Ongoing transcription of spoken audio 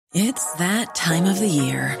It's that time of the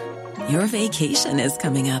year. Your vacation is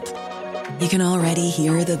coming up. You can already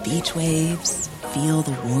hear the beach waves, feel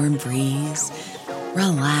the warm breeze,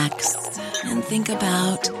 relax, and think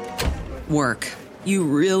about work. You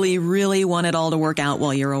really, really want it all to work out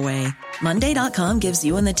while you're away. Monday.com gives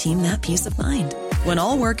you and the team that peace of mind. When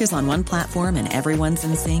all work is on one platform and everyone's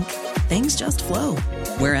in sync, things just flow.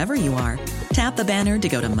 Wherever you are, tap the banner to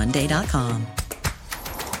go to Monday.com.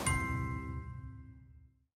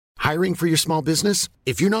 Hiring for your small business?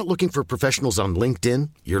 If you're not looking for professionals on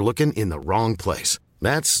LinkedIn, you're looking in the wrong place.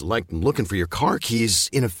 That's like looking for your car keys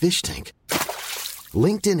in a fish tank.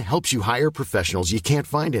 LinkedIn helps you hire professionals you can't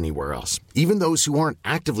find anywhere else, even those who aren't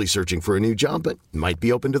actively searching for a new job but might be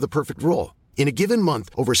open to the perfect role. In a given month,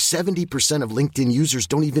 over 70% of LinkedIn users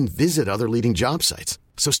don't even visit other leading job sites.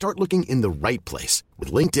 So start looking in the right place.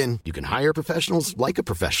 With LinkedIn, you can hire professionals like a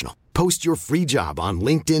professional. Post your free job on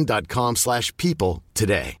linkedin.com/people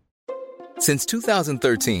today. Since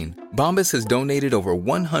 2013, Bombas has donated over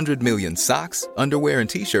 100 million socks, underwear, and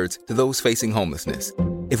T-shirts to those facing homelessness.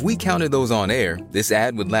 If we counted those on air, this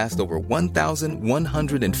ad would last over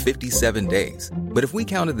 1,157 days. But if we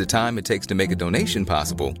counted the time it takes to make a donation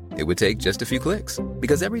possible, it would take just a few clicks.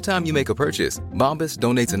 Because every time you make a purchase, Bombas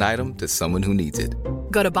donates an item to someone who needs it.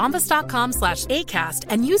 Go to bombas.com/ACAST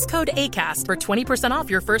and use code ACAST for 20% off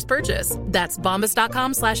your first purchase. That's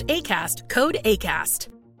bombas.com/ACAST, code ACAST.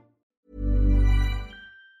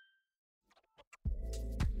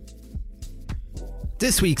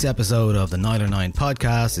 This week's episode of the Nialler9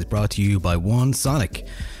 podcast is brought to you by One Sonic.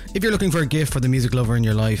 If you're looking for a gift for the music lover in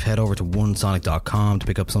your life, head over to onesonic.com to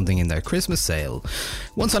pick up something in their Christmas sale.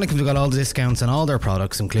 One Sonic have got all the discounts on all their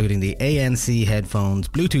products, including the ANC headphones,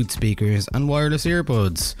 Bluetooth speakers, and wireless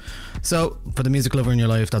earbuds. So, for the music lover in your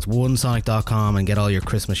life, that's onesonic.com and get all your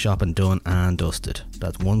Christmas shopping done and dusted.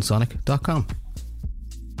 That's onesonic.com.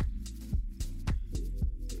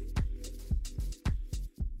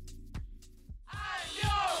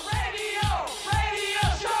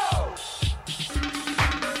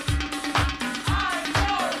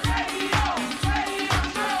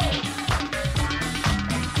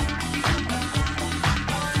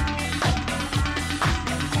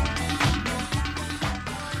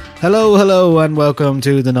 Hello, and welcome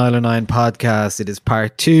to the Nialler9 podcast. It is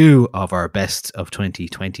part 2 of our best of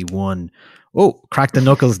 2021. Oh, crack the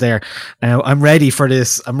knuckles there. Now, I'm ready for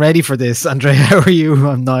this. Andrea, how are you?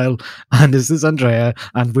 I'm Niall, and this is Andrea,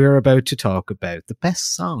 and we're about to talk about the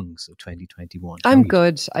best songs of 2021. I'm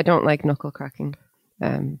good. I don't like knuckle cracking.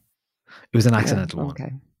 It was an accidental one.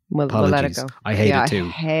 Okay. We'll let it go. I hate it too. I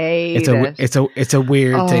hate it. It's a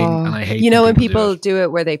weird thing, and I hate. You know when people do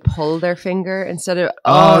it where they pull their finger instead of.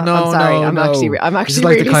 Oh no! I'm sorry. No, I'm actually. This is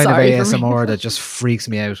like really the kind of ASMR that just freaks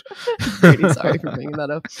me out. Really sorry for bringing that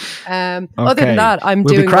up. Okay. Other than that, we'll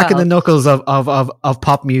be cracking the knuckles of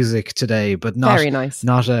pop music today, but not very nice.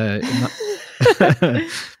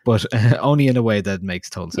 But only in a way that makes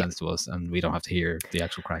total sense to us, and we don't have to hear the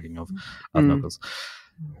actual cracking of knuckles.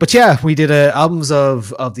 But yeah, we did albums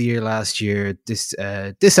of the year last year. This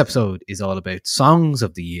episode is all about songs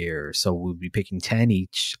of the year. So we'll be picking 10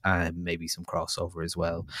 each and maybe some crossover as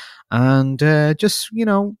well. And just,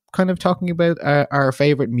 kind of talking about our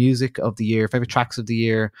favorite music of the year, favorite tracks of the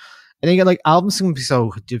year. I think like albums can be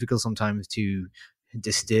so difficult sometimes to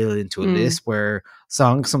distill into a list where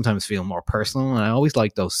songs sometimes feel more personal. And I always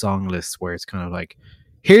like those song lists where it's kind of like,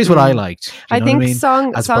 here's what I liked. I think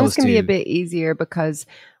songs can be a bit easier because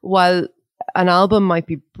while an album might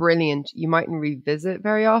be brilliant, you mightn't revisit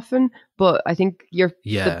very often. But I think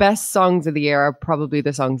the best songs of the year are probably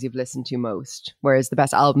the songs you've listened to most, whereas the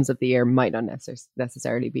best albums of the year might not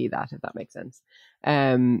necessarily be that, if that makes sense.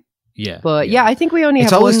 But I think we only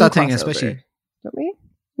have always one that thing, crossover, especially. Don't we?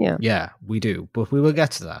 Yeah, we do, but we will get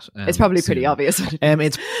to that. It's probably pretty obvious. I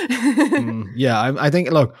think,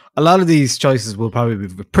 look, a lot of these choices will probably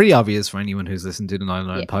be pretty obvious for anyone who's listened to the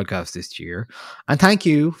Nialler9 podcast this year. And thank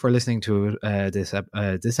you for listening to this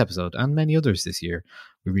episode and many others this year.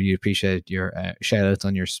 We really appreciate your shout outs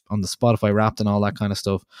on the Spotify Wrapped and all that kind of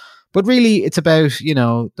stuff. But really, it's about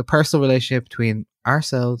the personal relationship between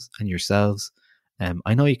ourselves and yourselves.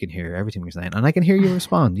 I know you can hear everything we're saying, and I can hear you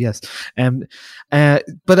respond. Yes. It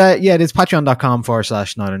is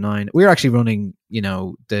patreon.com/Nialler9. We're actually running,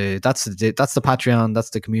 that's the Patreon,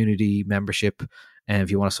 that's the community membership. And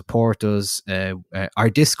if you want to support us,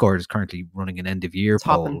 our Discord is currently running an end of year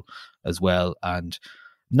poll as well. And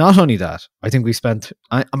not only that, I think we spent,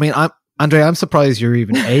 I'm Andrea, I'm surprised you're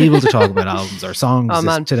even able to talk about albums or songs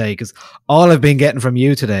today, because all I've been getting from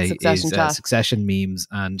you today is Succession memes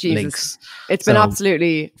and links. It's been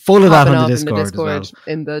absolutely full of that on the Discord as well.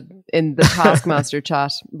 in the Taskmaster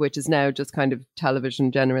chat, which is now just kind of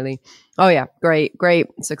television generally. Oh yeah, great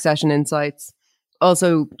Succession insights.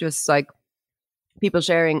 Also, just like people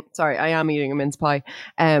sharing. Sorry, I am eating a mince pie.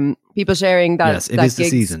 People sharing that yes, it is the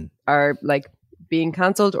season are like being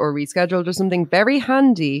cancelled or rescheduled or something. Very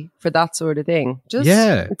handy for that sort of thing.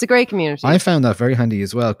 It's a great community. I found that very handy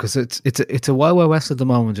as well, because it's a wild west at the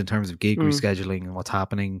moment in terms of gig rescheduling and what's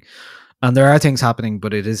happening. And there are things happening,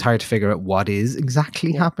 but it is hard to figure out what is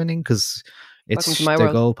exactly happening, because the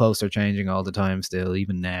goalposts are changing all the time still,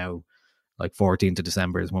 even now. Like 14th of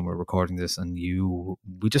December is when we're recording this, and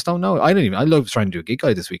we just don't know. I love trying to do a gig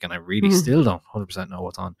guide this week, and I really still don't 100% know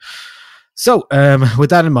what's on. So, with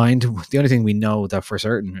that in mind, the only thing we know that for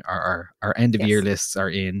certain are our end of year lists are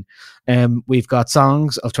in. We've got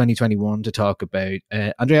songs of 2021 to talk about.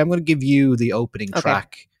 Andrea, I'm going to give you the opening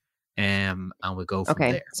track, and we'll go from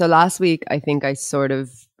there. So last week, I think I was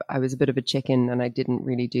a bit of a chicken, and I didn't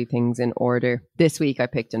really do things in order. This week, I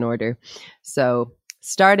picked an order. So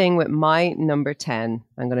starting with my number 10,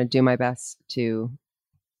 I'm going to do my best to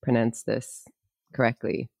pronounce this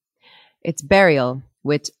correctly. It's Burial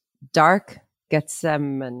with Dark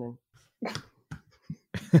Gethsemane. I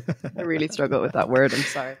really struggle with that word. I'm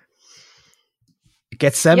sorry.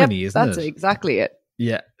 Gethsemane, isn't it? That's exactly it.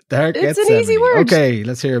 Yeah. Dark it's Gethsemane. An easy word. Okay,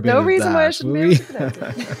 let's hear a bit of that. No reason why I shouldn't be able to pronounce it.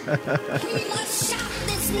 We must shock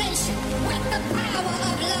this nation with the power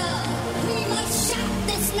of love. We must shock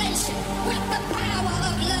this nation with the power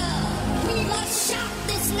of love. We must shock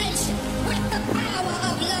this nation with the power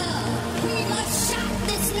of love. We must shock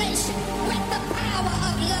this nation with the power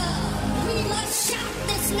of love. We must shock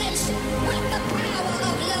this nation with the power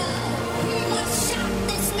of love. We must shock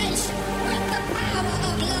this nation with the power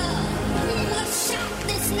of love. We must shock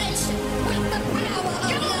this nation with the power of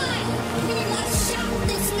love. We must shock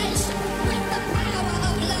this nation with the power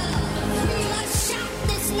of love. We must shock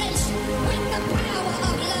this nation with the power of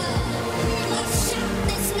love. We must shock this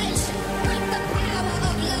nation with the power of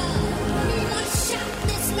love. We must shock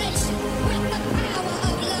this nation with the power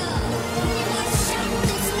of love. We must shock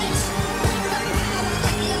this nation with the power of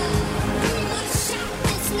love. We must shock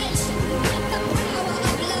this nation with the power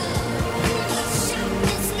of love. We must shock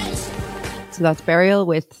this nation. So that's Burial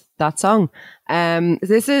with that song.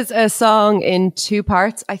 This is a song in two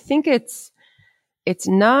parts. I think it's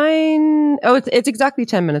exactly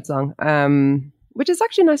 10 minutes long. Which is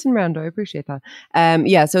actually nice and round. I appreciate that.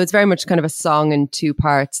 So it's very much kind of a song in two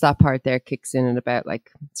parts. That part there kicks in at about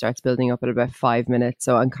starts building up at about 5 minutes.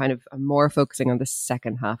 So I'm more focusing on the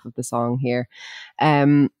second half of the song here.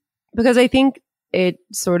 Because I think it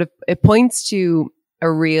points to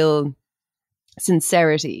a real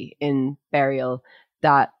sincerity in Burial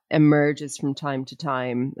that emerges from time to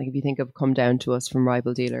time. Like if you think of Come Down to Us from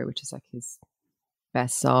Rival Dealer, which is like his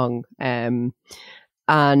best song. And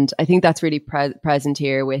I think that's really present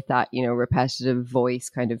here with that, repetitive voice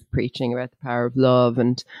kind of preaching about the power of love.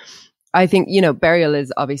 And I think, Burial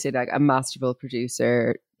is obviously like a masterful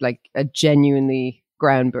producer, like a genuinely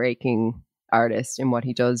groundbreaking artist in what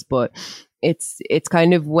he does. But it's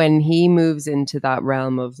kind of when he moves into that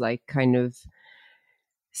realm of like kind of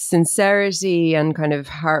sincerity and kind of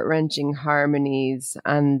heart-wrenching harmonies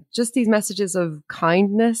and just these messages of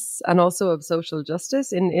kindness and also of social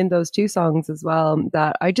justice in those two songs as well,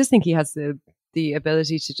 that I just think he has the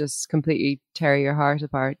ability to just completely tear your heart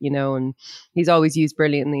apart, and he's always used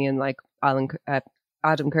brilliantly in like Adam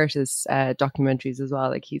Curtis documentaries as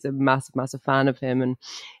well. Like he's a massive fan of him, and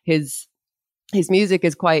his music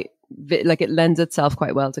is quite it lends itself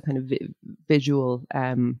quite well to kind of visual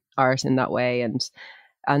art in that way.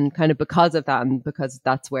 And kind of because of that, and because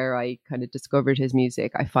that's where I kind of discovered his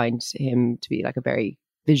music, I find him to be like a very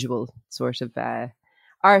visual sort of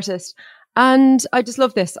artist. And I just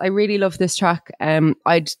love this. I really love this track.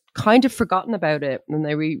 I'd kind of forgotten about it, and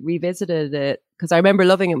I revisited it because I remember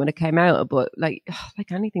loving it when it came out. But like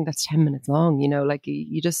anything that's 10 minutes long,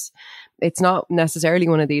 you just, it's not necessarily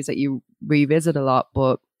one of these that you revisit a lot,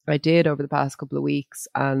 but I did over the past couple of weeks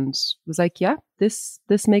and was like, yeah, this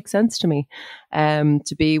makes sense to me,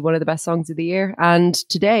 to be one of the best songs of the year. And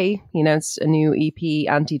today he announced a new EP,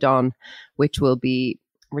 Anti-Dawn, which will be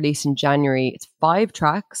released in January. It's 5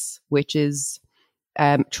 tracks, which is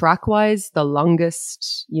track-wise the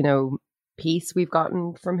longest, piece we've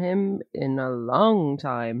gotten from him in a long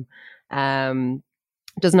time.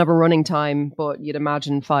 doesn't have a running time, but you'd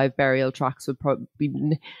imagine 5 Burial tracks would probably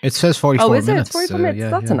be... It says 44 minutes. Oh, is it? It's 44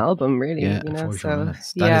 minutes. That's an album, really. Yeah, you know? 44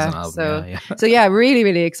 minutes. That is an album, So yeah, really,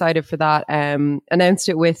 really excited for that. Announced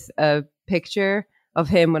it with a picture of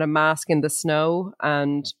him with a mask in the snow,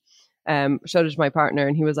 and showed it to my partner,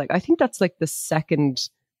 and he was like, I think that's like the second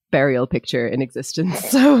Burial picture in existence.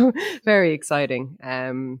 So very exciting.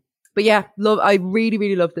 But yeah, I really,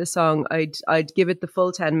 really love this song. I'd give it the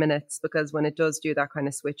full 10 minutes, because when it does do that kind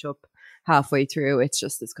of switch up halfway through, it's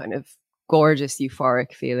just this kind of gorgeous,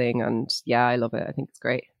 euphoric feeling. And yeah, I love it. I think it's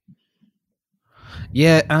great.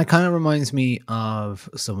 Yeah, and it kind of reminds me of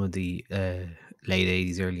some of the late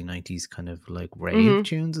 80s, early 90s kind of like rave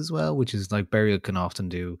tunes as well, which is like Burial can often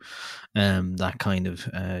do that kind of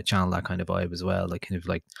channel, that kind of vibe as well, like kind of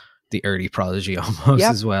like the early Prodigy almost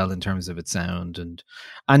as well in terms of its sound. And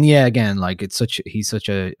yeah, again, like he's such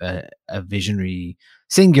a visionary,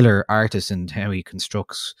 singular artist, and how he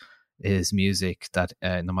constructs his music that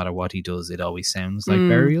no matter what he does, it always sounds like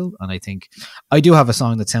Burial. And I think I do have a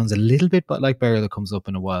song that sounds a little bit but like Burial that comes up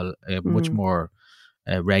in a while, much more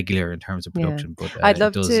regular in terms of production. But I'd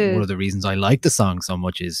love to. One of the reasons I like the song so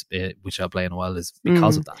much is, which I'll play in a while, is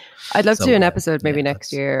because of that. I'd love to do an episode maybe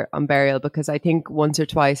next year on Burial, because I think once or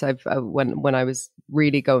twice I've when I was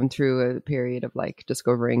really going through a period of like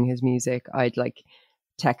discovering his music, I'd like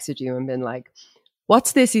texted you and been like,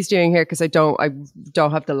 what's this he's doing here? Because I don't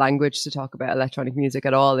have the language to talk about electronic music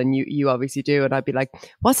at all, and you obviously do. And I'd be like,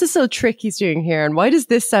 what's this little trick he's doing here, and why does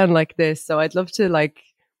this sound like this? So I'd love to like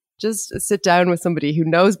just sit down with somebody who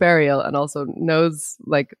knows Burial and also knows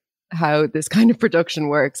like how this kind of production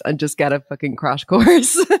works, and just get a fucking crash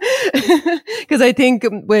course. Because I think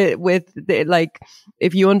with the, like,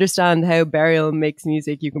 if you understand how Burial makes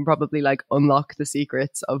music, you can probably like unlock the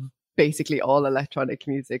secrets of basically all electronic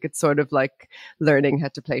music. It's sort of like learning how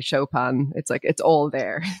to play Chopin. It's like, it's all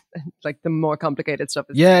there. Like the more complicated stuff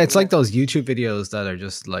is it's like those YouTube videos that are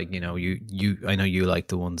just like, you know, I know you like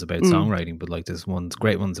the ones about songwriting, but like there's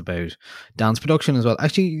great ones about dance production as well.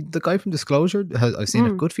 Actually, the guy from Disclosure, I've seen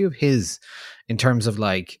a good few of his in terms of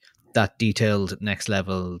like that detailed next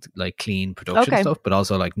level, like clean production stuff, but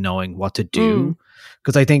also like knowing what to do.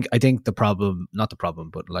 Because I think the problem, not the problem,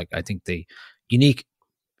 but like I think the unique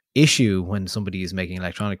issue when somebody is making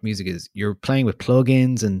electronic music is you're playing with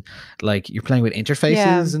plugins and like you're playing with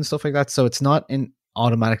interfaces and stuff like that, so it's not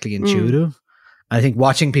automatically intuitive. I think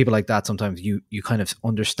watching people like that, sometimes you kind of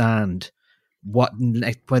understand how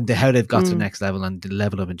they've got to the next level and the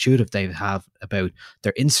level of intuitive they have about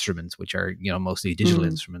their instruments, which are, you know, mostly digital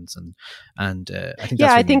instruments, and I think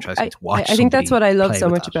that's really interesting to watch. I think that's what I love so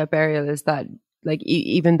much about Burial, is that like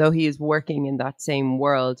even though he is working in that same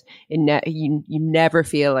world, you never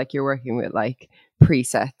feel like you're working with like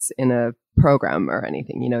presets in a program or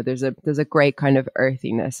anything. You know, there's a great kind of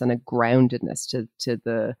earthiness and a groundedness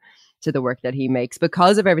to the work that he makes,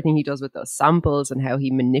 because of everything he does with those samples and how he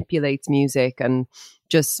manipulates music and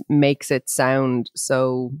just makes it sound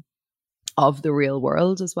so of the real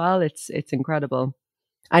world as well. It's incredible.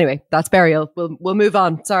 Anyway, that's Burial. We'll move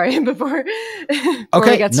on. Sorry, before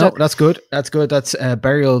okay, we get stuck. No, that's good. That's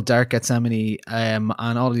Burial, Dark Gethsemane, and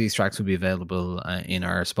all of these tracks will be available in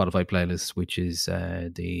our Spotify playlist, which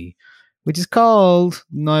is called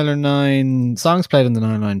 909 Songs Played on the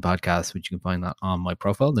 909 Podcast, which you can find that on my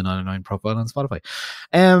profile, the 909 profile on Spotify.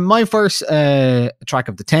 My first track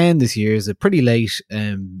of the 10 this year is a pretty late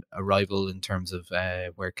arrival in terms of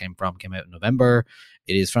where it came from. Came out in November.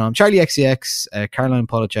 It is from Charlie XCX, Caroline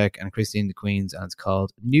Polachek, and Christine the Queens, and it's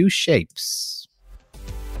called New Shapes.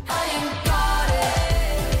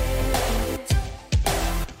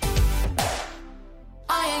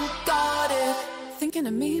 Thinking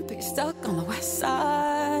of me, but you're stuck on the west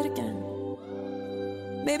side again.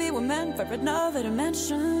 Maybe we're meant for another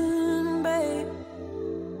dimension, babe.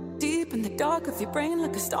 Deep in the dark of your brain,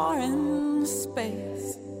 like a star in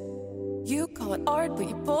space. You call it art, but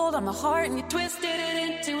you pulled on my heart and you twisted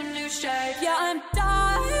it into a new shape. Yeah, I'm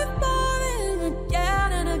diving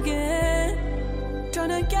again and again, trying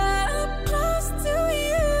to get up close to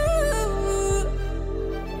you.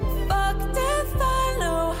 Fuck death, I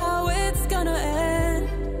know how it's gonna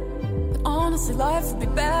end. But honestly, life would be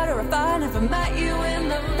better if I never met you in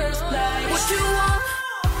the first place. What you want?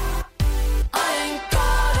 I ain't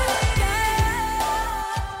got it.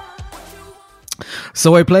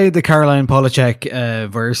 So I played the Caroline Polachek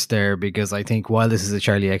verse there because I think while this is a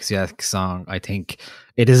Charlie XCX song, I think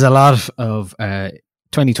it is a lot of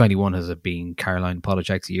 2021 has been Caroline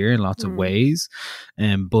Polachek's year in lots of ways.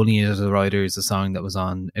 Bunny as a Writer is a song that was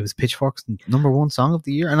on, it was Pitchfork's #1 song of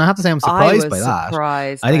the year, and I have to say I'm surprised by that.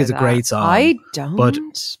 I think it's a great song. I don't. But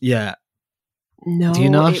yeah, No, do you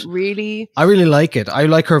not? It really... I really like it. I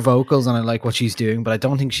like her vocals and I like what she's doing, but I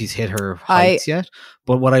don't think she's hit her heights yet.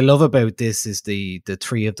 But what I love about this is the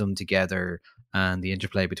three of them together and the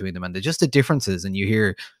interplay between them and just the differences. And you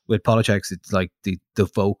hear with Polachek's, it's like the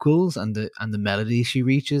vocals and the melody she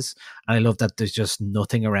reaches. And I love that there's just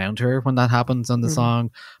nothing around her when that happens on the song.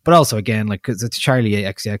 But also, again, like, because it's a Charli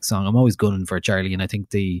XCX song, I'm always gunning for Charli. And I think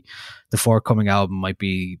the forthcoming album might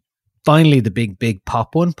be finally the big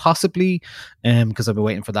pop one, possibly, because I've been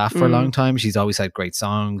waiting for that for a long time. She's always had great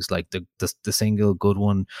songs. Like the single good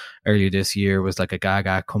one earlier this year was like a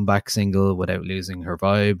Gaga comeback single, Without Losing Her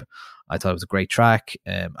Vibe. I thought it was a great track,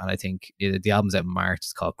 and I think the album's out in March.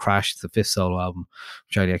 It's called Crash. It's the 5th solo album,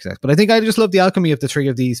 Charli XCX. But I think I just love the alchemy of the three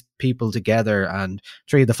of these people together, and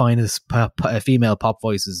three of the finest female pop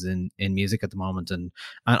voices in music at the moment, and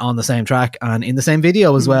on the same track and in the same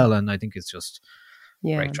video as well. And I think it's just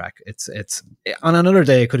great track. It's on another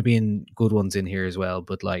day it could have been good ones in here as well.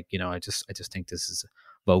 But like, you know, I just think this is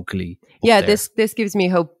vocally there. This gives me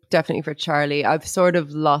hope definitely for Charli. I've sort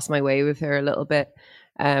of lost my way with her a little bit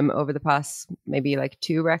over the past maybe like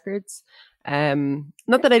 2 records.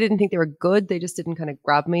 Not that I didn't think they were good, they just didn't kind of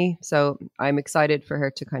grab me. So I'm excited for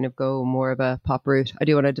her to kind of go more of a pop route. I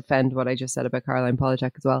do want to defend what I just said about Caroline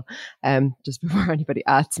Polachek as well, just before anybody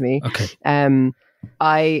asks me. Okay.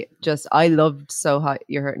 I loved So Hot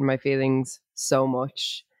You're Hurting My Feelings so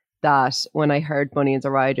much that when I heard Bunny Is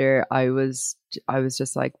a Rider, I was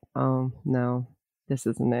just like, oh no, this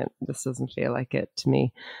isn't it. This doesn't feel like it to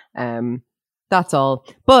me. That's all.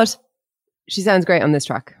 But she sounds great on this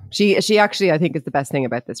track. She actually, I think, is the best thing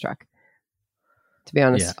about this track, to be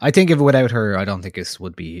honest. Yeah, I think if without her, I don't think I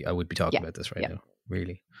would be talking about this right now.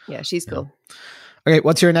 Really. Yeah, she's cool. Okay,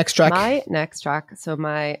 what's your next track? My next track, so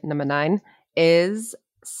my number 9 is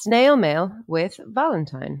Snail Mail with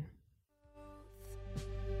Valentine.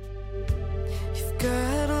 You've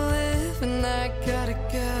gotta live and I gotta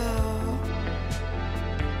go.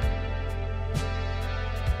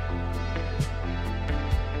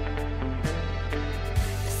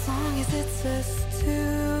 As long as it's us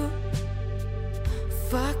two,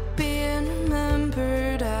 fuck being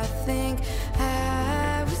remembered. I think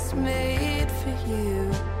I was made for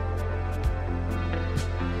you.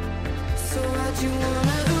 So why'd you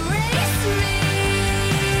wanna erase me?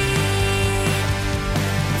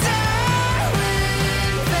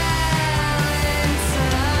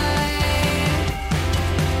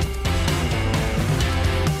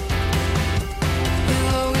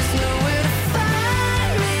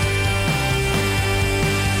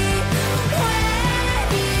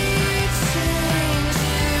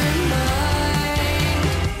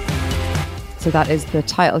 So that is the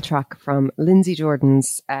title track from Lindsay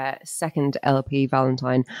Jordan's second LP,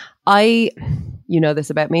 Valentine. You know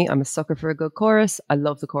this about me, I'm a sucker for a good chorus. I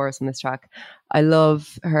love the chorus on this track. I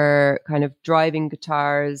love her kind of driving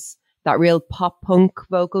guitars, that real pop punk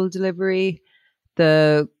vocal delivery,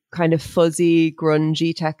 the kind of fuzzy,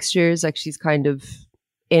 grungy textures. Like she's kind of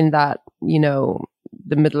in that, you know,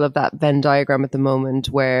 the middle of that Venn diagram at the moment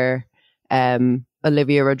where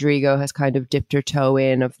Olivia Rodrigo has kind of dipped her toe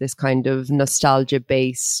in of this kind of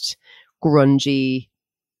nostalgia-based, grungy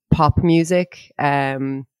pop music,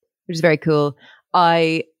 which is very cool.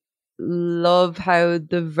 I love how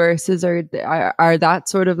the verses are that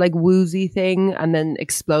sort of like woozy thing and then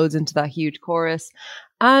explodes into that huge chorus.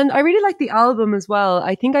 And I really like the album as well.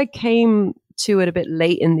 I think I came to it a bit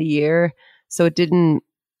late in the year, so I didn't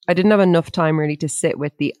have enough time really to sit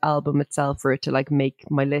with the album itself for it to like make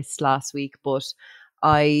my list last week, but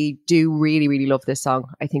I do really, really love this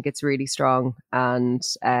song. I think it's really strong, and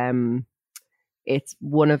it's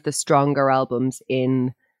one of the stronger albums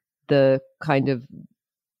in the kind of,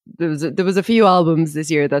 there was a few albums this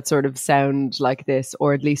year that sort of sound like this,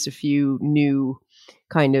 or at least a few new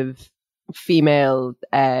kind of female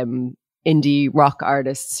indie rock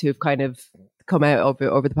artists who've kind of come out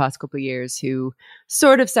over the past couple of years who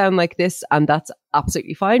sort of sound like this, and that's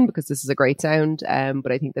absolutely fine because this is a great sound.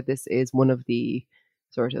 But I think that this is one of the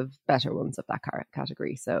sort of better ones of that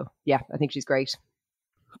category. So yeah, I think she's great.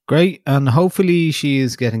 Great, and hopefully she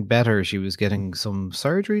is getting better. She was getting some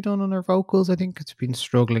surgery done on her vocals. I think it's been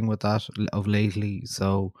struggling with that of lately,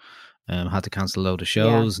 so had to cancel a load of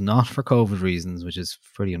shows, not for COVID reasons, which is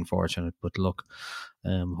pretty unfortunate. But look,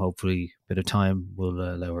 hopefully a bit of time will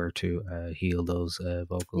allow her to heal those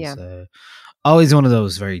vocals. Always one of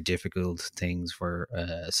those very difficult things for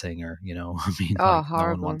a singer, you know. I mean, no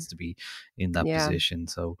one wants to be in that position.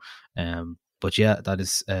 So but yeah, that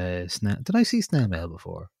is did I see Snail Mail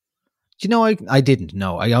before? Do you know, I didn't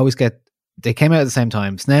know. I always get they came out at the same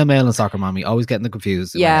time. Snail Mail and Soccer Mommy, always getting them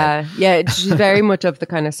confused. Yeah. She's very much of the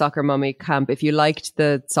kind of Soccer Mommy camp. If you liked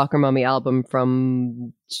the Soccer Mommy album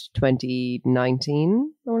from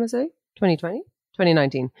 2019, I want to say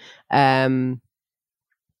 2019,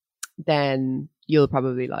 then you'll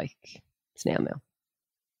probably like Snail Mail,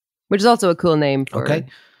 which is also a cool name for an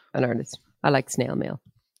artist. I like Snail Mail.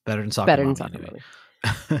 Better than Soccer Mommy.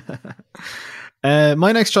 Mommy.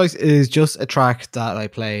 My next choice is just a track that I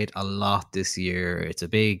played a lot this year. It's a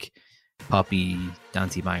big poppy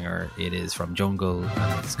dancey banger. It is from Jungle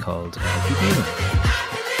and it's called Keep Moving.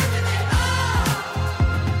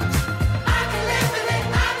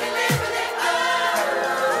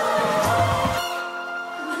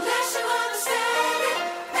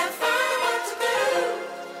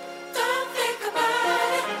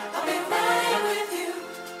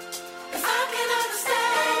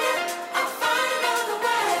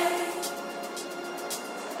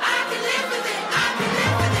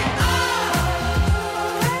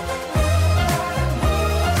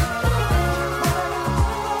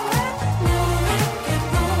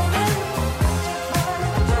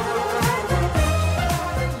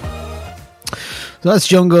 So that's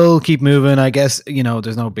Jungle, Keep Moving. I guess,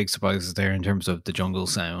 there's no big surprises there in terms of the Jungle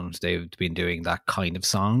sound. They've been doing that kind of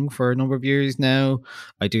song for a number of years now.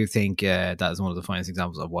 I do think that is one of the finest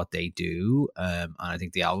examples of what they do. And I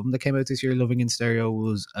think the album that came out this year, Loving in Stereo,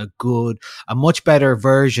 was a much better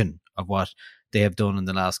version of what they have done in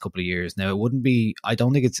the last couple of years. Now, I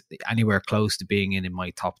don't think it's anywhere close to being in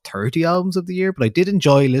my top 30 albums of the year, but I did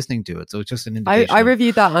enjoy listening to it. So it's just an indication. I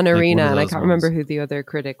reviewed that on Arena and I can't remember who the other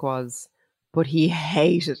critic was. But he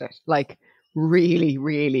hated it, like really,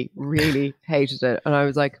 really, really hated it. And I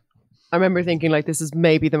was like, I remember thinking like, this is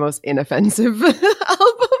maybe the most inoffensive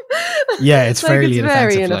album. Yeah, it's fairly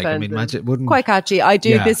very inoffensive. Like, quite catchy. I do.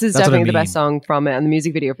 Yeah, this is definitely the best song from it. And the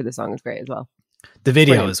music video for the song is great as well. The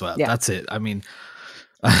video as well. Yeah. That's it. I mean,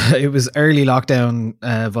 it was early lockdown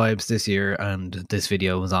vibes this year, and this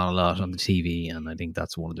video was on a lot on the TV, and I think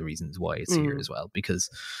that's one of the reasons why it's here as well, because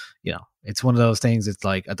it's one of those things. It's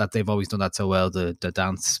like that they've always done that so well. The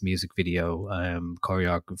dance music video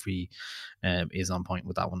choreography is on point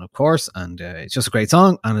with that one, of course, and it's just a great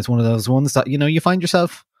song, and it's one of those ones that you find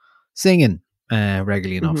yourself singing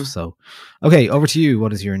regularly enough. So, okay, over to you.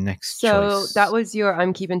 What is your next choice? So that was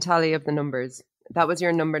I'm keeping tally of the numbers. That was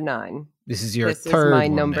your number 9. This is your third one. This is my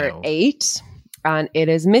number now. 8. And it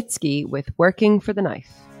is Mitski with Working for the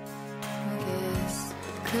Knife.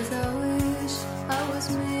 Cause I wish I was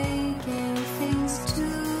making things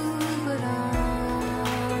too, but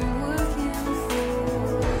I'm working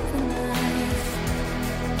for the knife.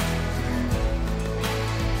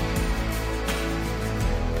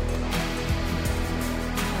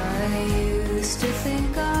 I used to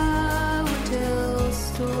think I would tell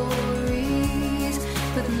stories,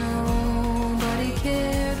 but nobody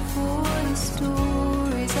cared for the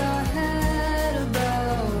stories I had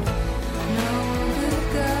about no good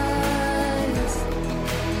guys.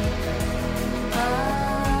 I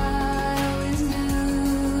always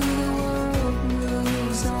knew the world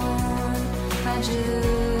moves on. I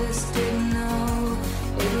just didn't know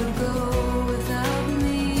it would go without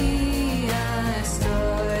me. I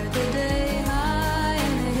start the day high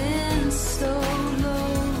and it ends so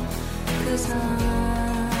low, 'cause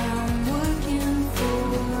I'm working for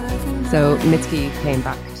the night. So Mitski came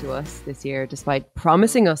back to us this year, despite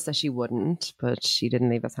promising us that she wouldn't, but she didn't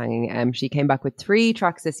leave us hanging. She came back with 3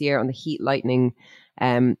 tracks this year on the Heat Lightning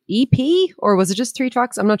EP, or was it just 3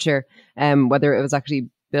 tracks? I'm not sure whether it was actually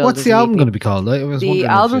billed. What's as the an album EP. going to be called? The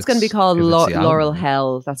album's going to be called Laurel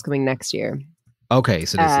Hell. That's coming next year. Okay,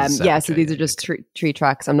 so this is so these are just 3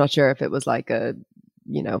 tracks. I'm not sure if it was like a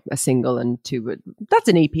single and 2, but that's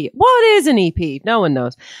an EP. What is an EP? No one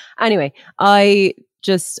knows. Anyway, I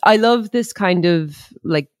love this kind of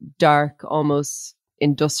like dark, almost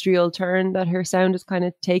industrial turn that her sound has kind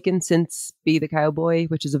of taken since Be the Cowboy,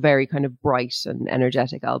 which is a very kind of bright and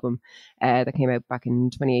energetic album that came out back in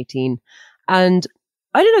 2018. And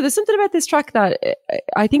I don't know, there's something about this track that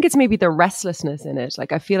I think it's maybe the restlessness in it.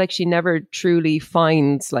 Like, I feel like she never truly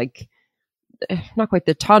finds like, not quite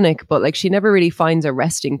the tonic, but like she never really finds a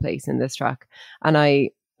resting place in this track. And I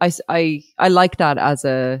like that as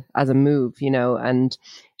a move, and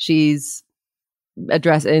she's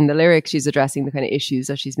in the lyrics, she's addressing the kind of issues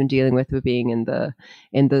that she's been dealing with being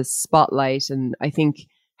in the spotlight. And I think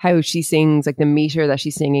how she sings, like the meter that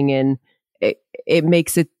she's singing in, it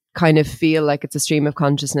makes it kind of feel like it's a stream of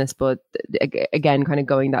consciousness, but again, kind of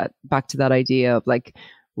going back to that idea of like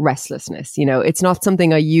restlessness. It's not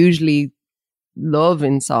something I usually love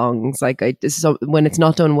in songs. Like when it's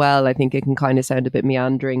not done well, I think it can kind of sound a bit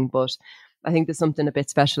meandering, but I think there's something a bit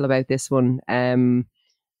special about this one,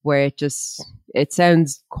 where it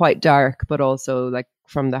sounds quite dark, but also like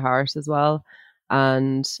from the heart as well.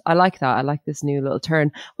 And I like that. I like this new little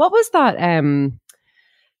turn. What was that?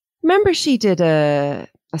 Remember she did a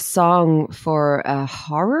song for a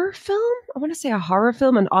horror film? I want to say a horror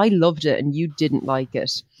film, and I loved it and you didn't like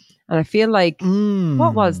it. And I feel like,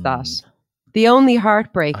 what was that? The Only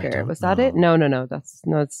Heartbreaker, was that it? No. That's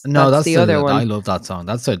the other one. I love that song.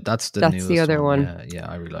 That's the other one. Yeah,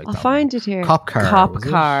 I really like that. I'll find it here. Cop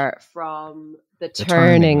Car from The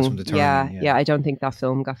Turning. Yeah. I don't think that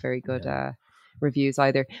film got very good reviews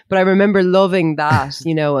either. But I remember loving that,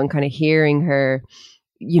 and kind of hearing her,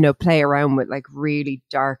 play around with like really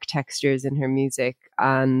dark textures in her music.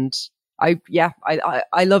 And I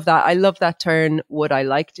love that. I love that turn. Would I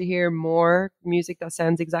like to hear more music that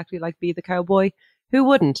sounds exactly like Be the Cowboy? Who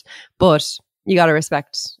wouldn't? But you got to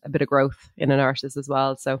respect a bit of growth in an artist as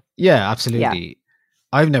well. So yeah, absolutely. Yeah.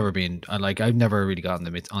 I've never really gotten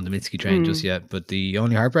on the Mitski train just yet. But the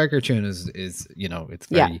Only Heartbreaker tune is it's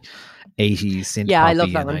very 80s synth poppy, I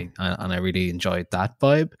love that one. And I really enjoyed that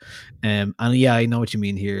vibe. And yeah, I know what you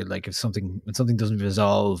mean here. Like when something doesn't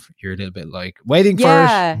resolve, you're a little bit like waiting for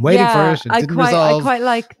it. It didn't resolve. I quite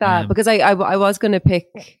like that because I was going to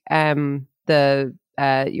pick the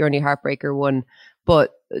Your Only Heartbreaker one,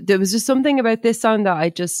 but there was just something about this song that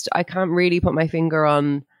I can't really put my finger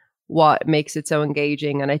on what makes it so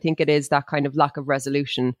engaging. And I think it is that kind of lack of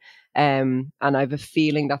resolution. And I have a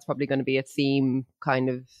feeling that's probably going to be a theme kind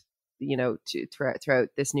of, throughout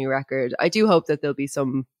this new record. I do hope that there'll be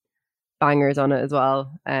some bangers on it as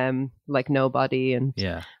well. Like Nobody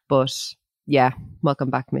but yeah, welcome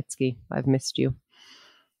back, Mitski. I've missed you.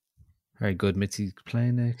 Very good. Mitski's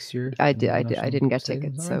playing next year. I didn't get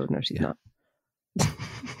tickets, so no, she's not. No.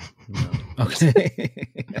 Okay.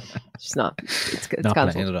 She's not. It's not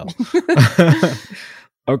cancelled. At all.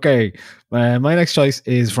 Okay. My next choice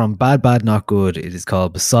is from Bad Bad Not Good. It is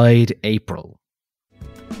called Beside April.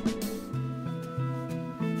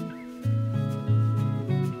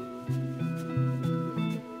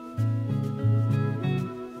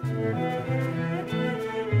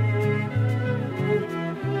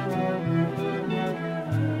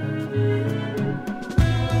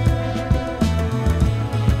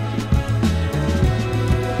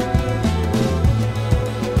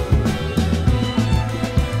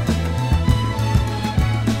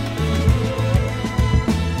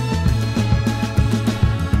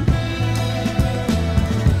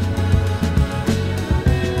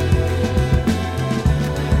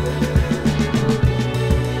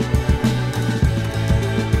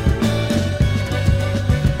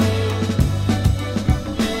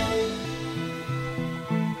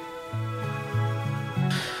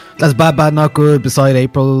 That's Bad Bad Not Good, Beside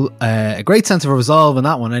April. A great sense of resolve in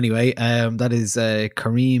that one anyway. That is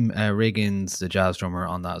Kareem Riggins, the jazz drummer,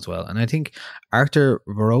 on that as well. And I think Arthur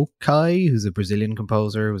Verocai, who's a Brazilian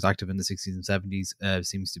composer who was active in the 60s and 70s,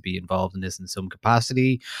 seems to be involved in this in some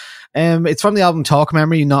capacity. It's from the album Talk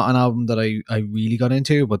Memory, not an album that I really got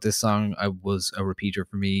into, but this song was a repeater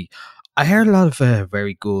for me. I heard a lot of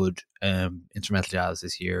very good instrumental jazz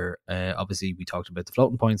this year. Obviously, we talked about the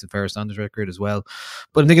Floating Points and Ferris Sanders record as well.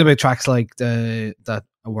 But I'm thinking about tracks like that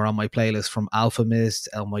were on my playlist from Alpha Mist,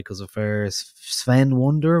 El Michaels Affairs, Sven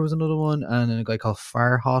Wonder was another one, and a guy called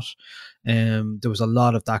Farhot. There was a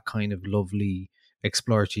lot of that kind of lovely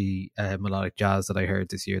exploratory melodic jazz that I heard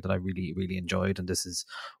this year that I really, really enjoyed. And this is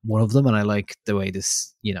one of them. And I like the way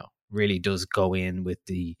this, really does go in with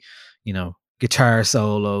the, guitar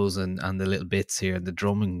solos and the little bits here, and the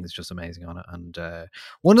drumming is just amazing on it. And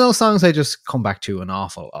one of those songs I just come back to an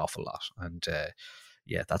awful lot. And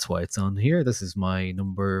yeah, that's why it's on here. This is my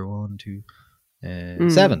number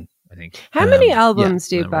 7, I think. How many albums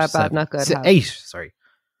do Bad Bad Not Good have? 8, sorry.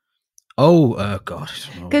 Oh God!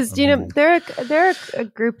 Because they're a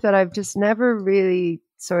group that I've just never really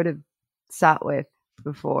sort of sat with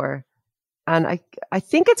before. And I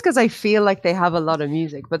think it's because I feel like they have a lot of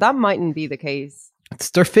music, but that mightn't be the case. It's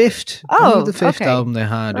their 5th. Oh, the 5th album they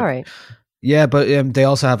had. All right. Yeah, but they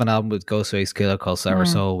also have an album with Ghostface Killah called Sour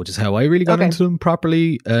Soul, which is how I really got into them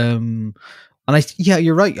properly. And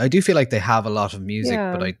you're right. I do feel like they have a lot of music,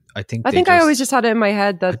 but I think I always just had it in my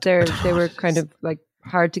head that they were kind of like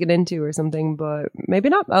hard to get into or something, but maybe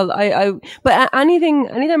not. But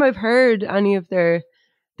anytime I've heard any of their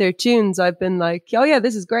their tunes, I've been like, oh yeah,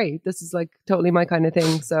 this is great. This is like totally my kind of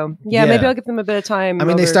thing. So yeah, maybe I'll give them a bit of time. I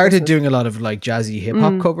mean, they started doing a lot of like jazzy hip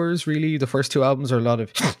hop covers. Really, the first two albums are a lot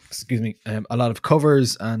of, a lot of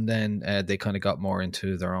covers, and then they kind of got more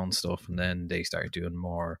into their own stuff, and then they started doing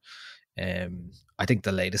more. I think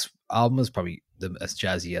the latest album is probably as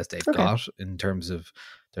jazzy as they've got in terms of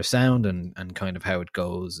their sound and kind of how it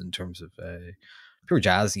goes in terms of pure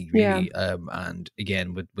jazzy, really. And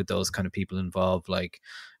again, with those kind of people involved, like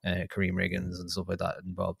Kareem Riggins and stuff like that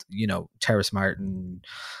involved, you know, Terrace Martin.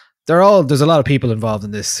 There's a lot of people involved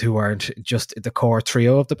in this who aren't just the core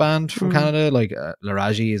trio of the band from Canada. Like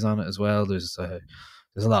Laraji is on it as well. There's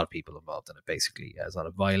a lot of people involved in it, basically. There's a lot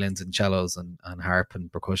of violins and cellos and harp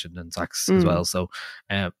and percussion and sax as well. So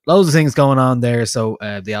loads of things going on there. So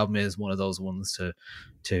the album is one of those ones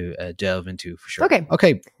to delve into for sure.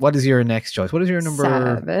 Okay. What is your next choice? What is your number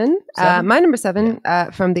 7? My number 7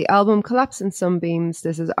 from the album Collapse in Sunbeams.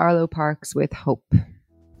 This is Arlo Parks with Hope.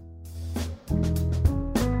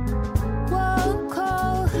 Won't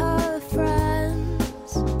call her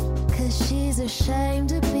friends 'cause she's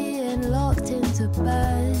ashamed of being locked into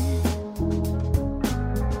bed.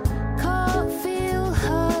 Can't feel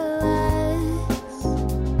her legs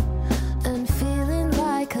and feeling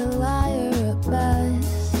like a liar at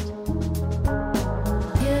best.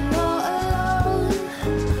 You're not alone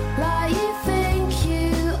like you think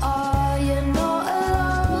you are. You're not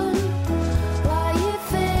alone like you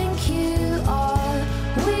think you are.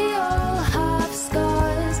 We all have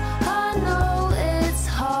scars. I know it's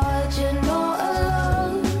hard. You're not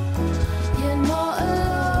alone. You're not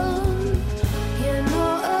alone. You're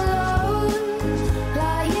not alone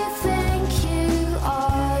like you think you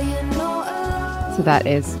are. You're not alone. So that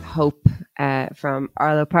is Hope from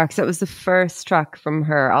Arlo Parks. That was the first track from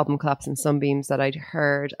her album Collapse in Sunbeams that I'd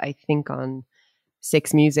heard, I think, on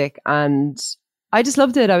Six Music. And I just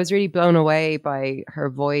loved it. I was really blown away by her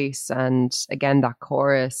voice. And again, that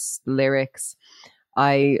chorus, the lyrics.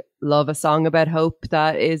 I love a song about hope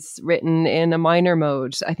that is written in a minor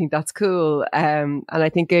mode. I think that's cool. And I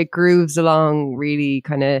think it grooves along really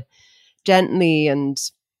kind of gently, and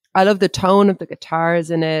I love the tone of the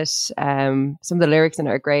guitars in it. Some of the lyrics in it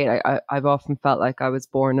are great. I've often felt like I was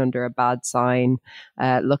born under a bad sign,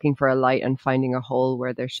 looking for a light and finding a hole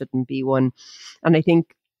where there shouldn't be one. And I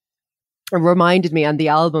think it reminded me, and the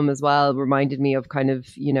album as well, reminded me of kind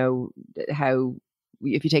of, you know, how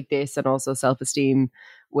if you take this and also Self-Esteem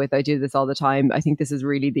with I Do This All the Time, I think this is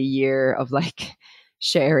really the year of like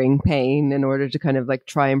sharing pain in order to kind of like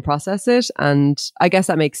try and process it. And I guess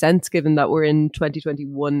that makes sense given that we're in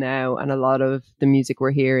 2021 now, and a lot of the music we're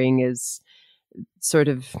hearing is sort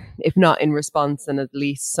of, if not in response, then at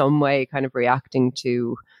least some way kind of reacting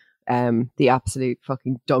to the absolute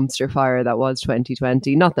fucking dumpster fire that was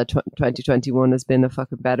 2020. Not that 2021 has been a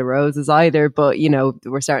fucking bed of roses either, but you know,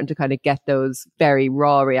 we're starting to kind of get those very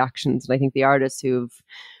raw reactions. And I think the artists who've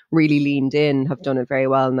really leaned in have done it very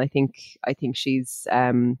well. And I think she's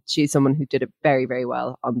someone who did it very, very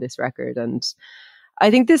well on this record. And I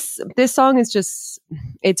think this song is just,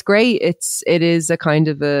 it's great. It is a kind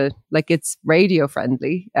of a, like, it's radio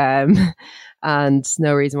friendly, and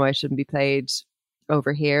no reason why it shouldn't be played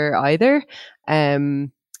over here either.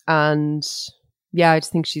 And yeah, I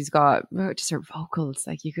just think she's got just her vocals.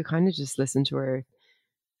 Like, you could kind of just listen to her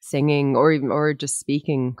singing or just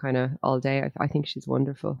speaking kind of all day. I think she's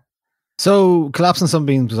wonderful. So Collapse in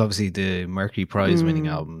Sunbeams was obviously the Mercury Prize winning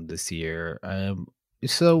album this year.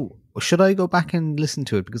 So should I go back and listen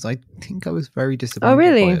to it? Because I think I was very disappointed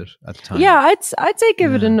by it at the time. Yeah, I'd say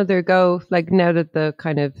give it another go. Like, now that the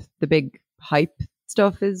kind of the big hype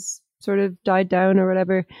stuff is sort of died down or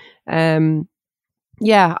whatever.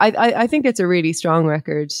 Yeah, I think it's a really strong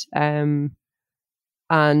record.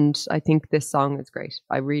 And I think this song is great.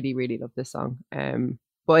 I really, really love this song.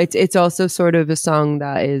 But it's also sort of a song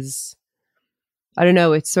that is, I don't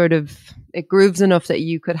know, it's sort of, it grooves enough that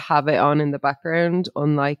you could have it on in the background,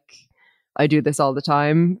 unlike I Do This All the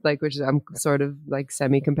Time, like, which I'm sort of like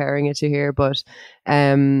semi comparing it to here. But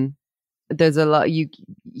there's a lot,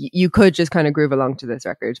 you could just kind of groove along to this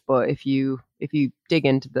record. But if you dig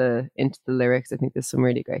into the lyrics, I think there's some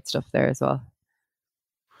really great stuff there as well.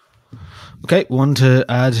 Okay, one to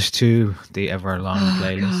add to the ever-long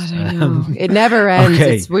playlist. God, I know. It never ends.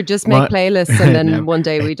 Okay. We just make playlists and then one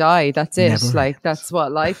day we die. That's it. Like, that's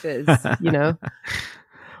what life is, you know?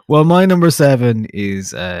 Well, my number 7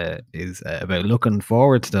 is about looking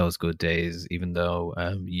forward to those good days, even though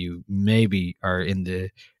you maybe are in the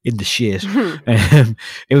shit. It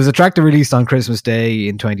was a track that released on Christmas Day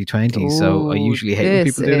in 2020, so I usually hate when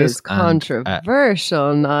people do this. This is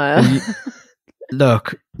controversial, Niall.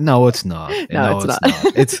 Look, No, it's not. No,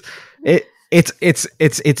 it's not.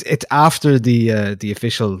 It's after the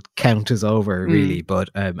official count is over, really, but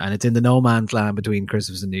and it's in the no man's land between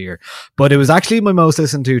Christmas and New Year. But it was actually my most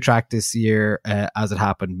listened to track this year, as it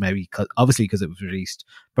happened. Maybe obviously because it was released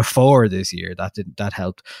before this year, that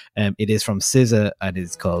helped. It is from SZA and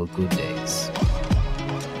it's called Good Days.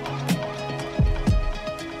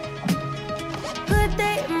 Good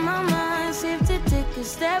day in my mind, safe to take a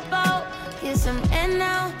step out, get some air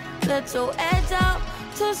now, let your edge out.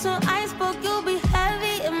 To some iceberg, you'll be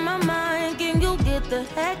heavy in my mind. Can you get the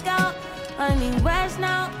heck out? I need rest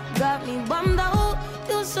now, got me bummed out.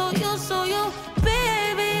 You so,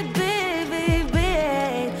 baby, baby,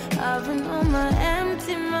 baby. I've been on my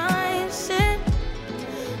empty mind, shit.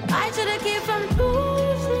 I should've kept from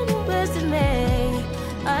losing the best in me.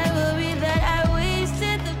 I worry that I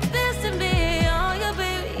wasted the best in me. Oh, yeah,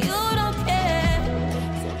 baby, you don't care.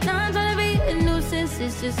 So now I'm trying to be a nuisance,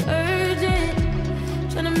 it's just urgent.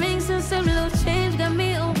 Tryna make sense of little change, got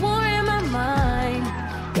me a war in my mind.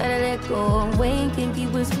 Gotta let go of weight, can't keep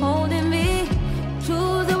what's holding me.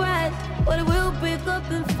 Choose the right, or it will break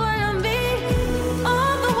up in front of me.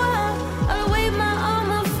 All the while, I'll wave my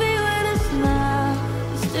arm, feel with a smile.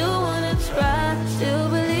 Still wanna try, still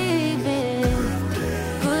believe in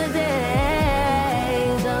good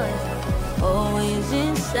days, always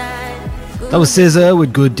inside. That was SZA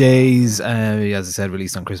with Good Days, as I said,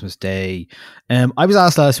 released on Christmas Day. I was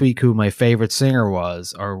asked last week who my favourite singer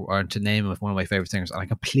was, or to name one of my favourite singers, and I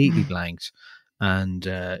completely blanked. And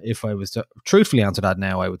if I was to truthfully answer that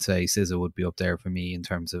now, I would say SZA would be up there for me in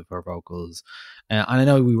terms of her vocals. And I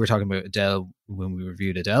know we were talking about Adele when we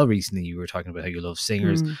reviewed Adele recently. You were talking about how you love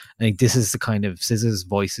singers. I think this is the kind of SZA's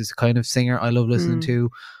voice is the kind of singer I love listening to.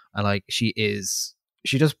 I like she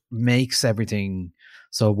just makes everything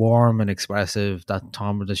so warm and expressive, that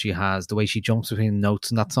timbre that she has, the way she jumps between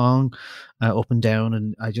notes in that song, up and down,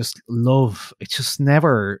 and I just love it.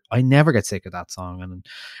 I never get sick of that song, and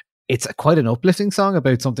it's quite an uplifting song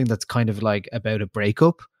about something that's kind of like about a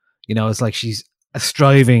breakup. You know, it's like she's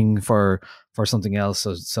striving for something else,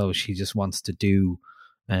 so she just wants to do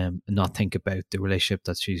and not think about the relationship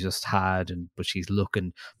that she's just had, but she's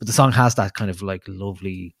looking. But the song has that kind of like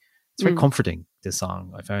lovely. It's very comforting. This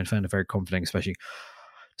song, I found it very comforting, especially.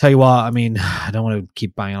 Tell you what, I mean, I don't want to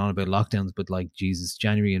keep banging on about lockdowns, but like Jesus,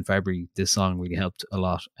 January and February, this song really helped a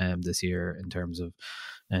lot this year in terms of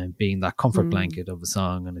being that comfort blanket of a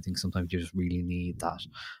song, and I think sometimes you just really need that.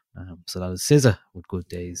 So that is SZA with Good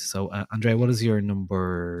Days. So Andrea, what is your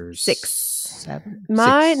number 6?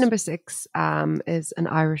 My number 6 is an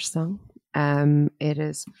Irish song. It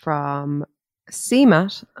is from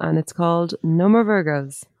CMAT and it's called No More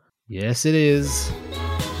Virgos. Yes, it is.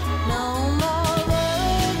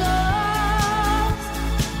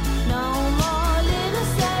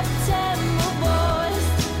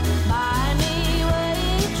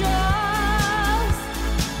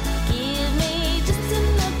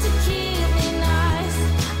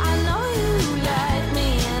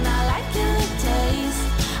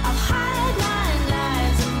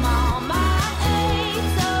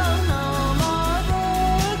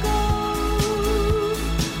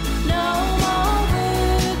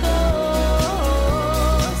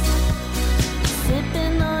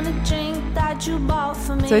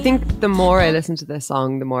 So I think the more I listen to this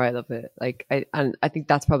song, the more I love it. Like, I think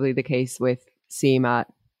that's probably the case with CMAT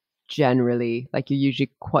generally. Like, you're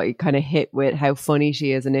usually quite kind of hit with how funny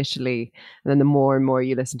she is initially, and then the more and more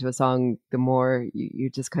you listen to a song, the more you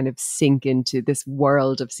just kind of sink into this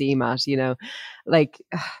world of CMAT. You know, like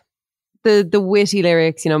the witty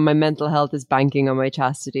lyrics. You know, my mental health is banking on my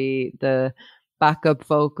chastity. The backup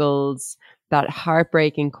vocals, that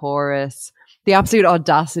heartbreaking chorus. The absolute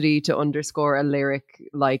audacity to underscore a lyric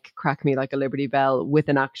like "Crack Me Like a Liberty Bell" with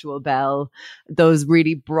an actual bell. Those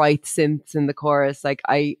really bright synths in the chorus. Like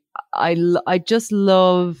I just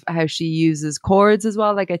love how she uses chords as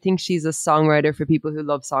well. Like, I think she's a songwriter for people who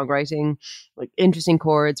love songwriting. Like, interesting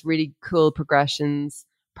chords, really cool progressions,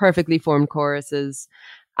 perfectly formed choruses.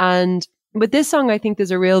 And with this song, I think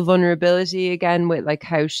there's a real vulnerability again with like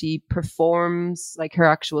how she performs like her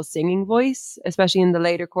actual singing voice, especially in the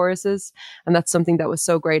later choruses. And that's something that was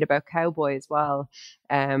so great about Cowboy as well,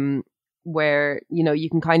 where, you know, you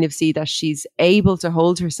can kind of see that she's able to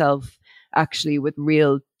hold herself actually with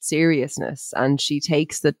real seriousness, and she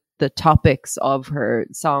takes the topics of her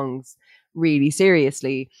songs really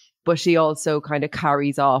seriously, but she also kind of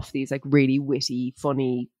carries off these like really witty,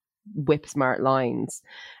 funny, whip smart lines.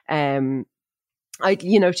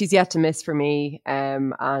 she's yet to miss for me.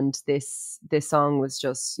 And this song was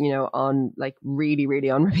just, on like really, really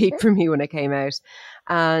on repeat for me when it came out.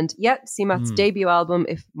 And CMAT's debut album,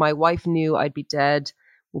 If My Wife Knew I'd Be Dead,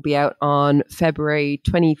 will be out on February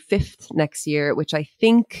 25th next year, which I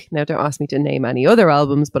think, now don't ask me to name any other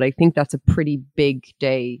albums, but I think that's a pretty big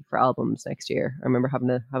day for albums next year. I remember having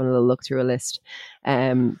a little look through a list.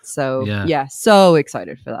 So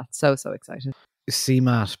excited for that. So excited.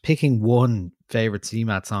 CMAT, picking one favorite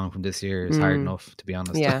CMAT song from this year is hard enough, to be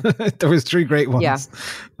honest. Yeah. There was 3 great ones. Yeah.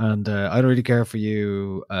 And I Don't Really Care For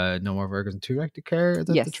You, No More Virgins, Too Right to Care,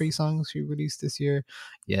 the 3 songs you released this year.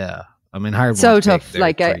 Yeah. I mean, hard so tough.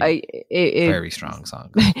 Like it very strong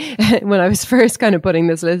song. When I was first kind of putting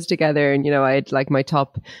this list together, and I had like my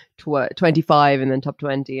top 25 and then top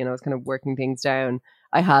 20, and I was kind of working things down.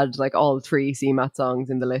 I had like all 3 CMAT songs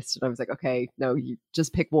in the list, and I was like, okay, no, you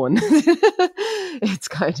just pick one. It's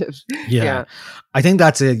kind of I think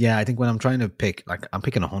that's it. Yeah, I think when I'm trying to pick, like, I'm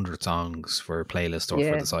picking 100 songs for a playlist or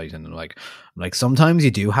for the site, and like sometimes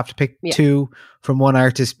you do have to pick 2 from one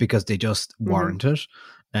artist because they just warrant it.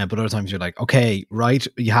 But other times you're like, okay, right,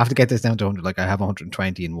 you have to get this down to 100. Like, I have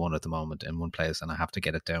 120 in one at the moment in one place, and I have to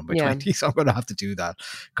get it down by 20. So I'm going to have to do that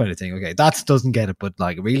kind of thing. Okay, that doesn't get it, but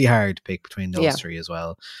like really hard to pick between those 3 as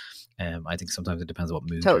well. I think sometimes it depends on what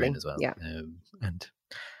mood you're in as well. Yeah. And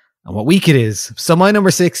what week it is. So my number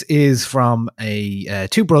 6 is from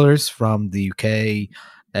 2 brothers from the UK,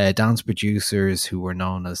 dance producers who were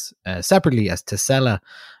known as separately as Tesella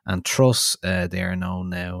and Truss. They are known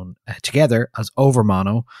now together as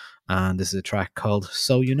Overmono, and this is a track called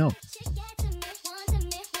So You Know.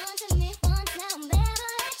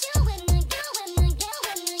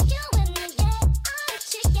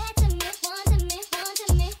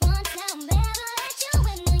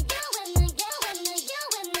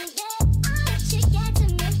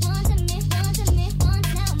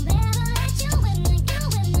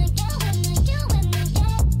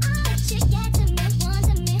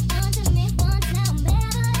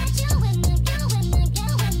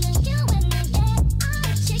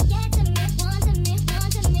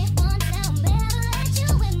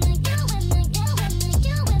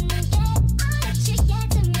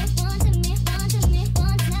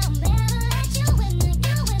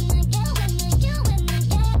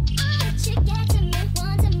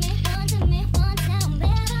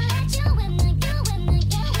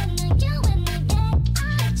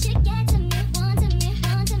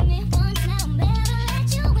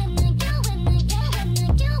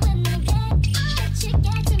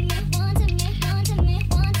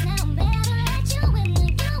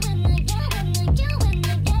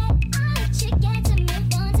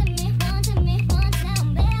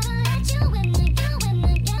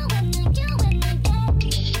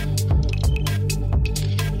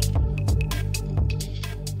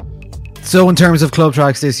 So in terms of club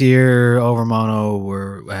tracks this year, Overmono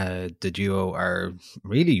were the duo are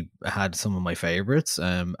really had some of my favorites,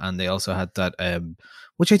 and they also had that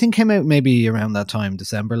which I think came out maybe around that time,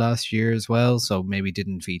 December last year as well. So maybe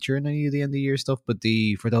didn't feature in any of the end of the year stuff, but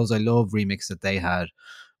the For Those I Love remix that they had,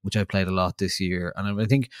 which I played a lot this year, and I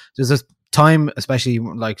think there's this time, especially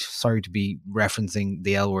like, sorry to be referencing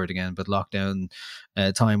the L word again, but lockdown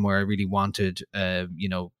time where I really wanted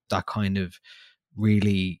that kind of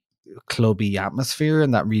really clubby atmosphere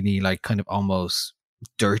and that really like kind of almost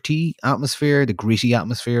dirty atmosphere, the gritty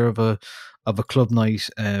atmosphere of a club night,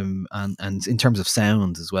 and in terms of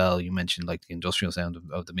sounds as well. You mentioned like the industrial sound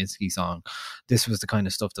of the Minsky song. This was the kind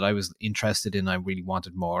of stuff that I was interested in. I really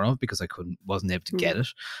wanted more of because I wasn't able to get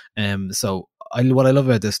it. So what I love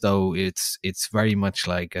about this though, it's very much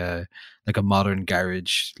like a modern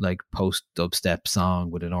garage, like post dubstep song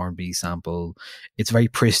with an R&B sample. It's very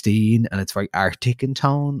pristine and it's very Arctic in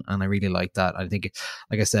tone, and I really like that. I think,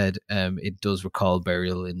 like I said, it does recall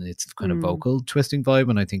Burial in its kind of vocal twisting vibe,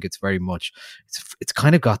 and I think it's very much it's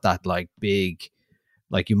kind of got that like big,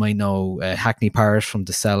 like you might know, Hackney Parish from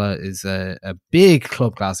Tesella is a big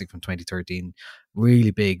club classic from 2013.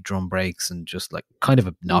 Really big drum breaks and just like kind of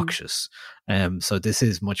obnoxious. So this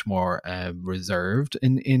is much more reserved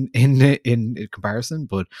in comparison,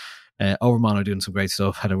 but Overmono doing some great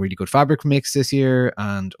stuff. Had a really good Fabric mix this year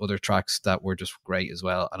and other tracks that were just great as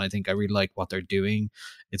well. And I think I really like what they're doing.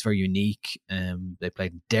 It's very unique. They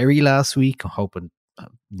played Derry last week. I'm hoping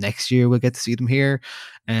next year we'll get to see them here.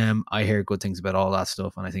 I hear good things about all that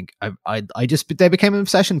stuff, and I think they became an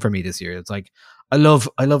obsession for me this year. It's like I love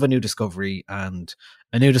a new discovery, and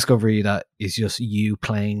a new discovery that is just you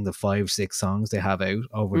playing the 5-6 songs they have out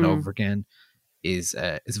over and over again is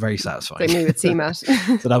very satisfying. Like me with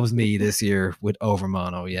CMAT. So that was me this year with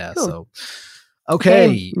Overmono. Yeah, cool. So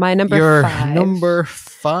Okay, my number your 5. Number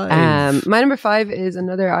 5. My number 5 is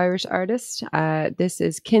another Irish artist. This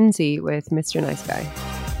is Kinsey with Mr. Nice Guy.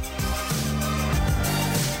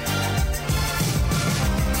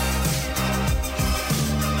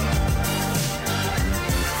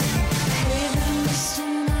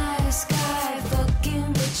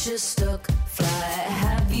 Stuck fly.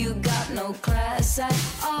 Have you got no class at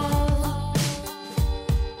all?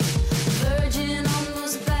 Virgin on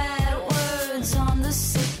those bad words on the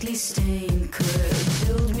sickly stain curve.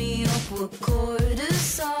 Build me up with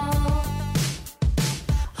cortisol.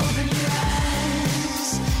 Open your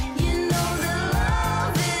eyes. You know that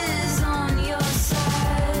love is on your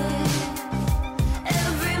side.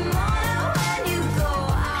 Every morning when you go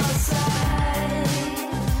outside,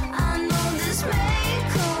 I know this may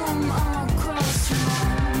come across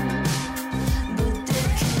wrong, but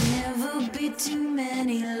there can never be too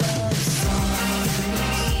many love songs. Bring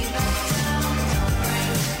me back down, don't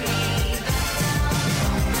bring me back down,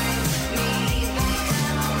 don't bring me back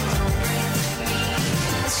down, don't bring me.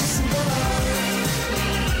 Let's just go.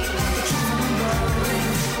 I can't remember.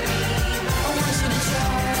 I want you to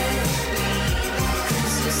try,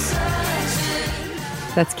 'cause you're such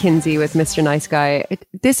a That's Kinsey with Mr. Nice Guy.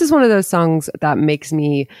 This is one of those songs that makes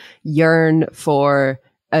me yearn for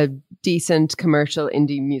a decent commercial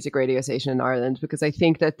indie music radio station in Ireland, because I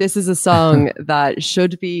think that this is a song that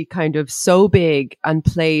should be kind of so big and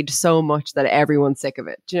played so much that everyone's sick of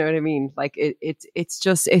it. Do you know what I mean? Like it's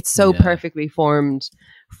so perfectly formed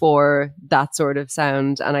for that sort of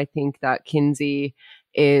sound. And I think that Kinsey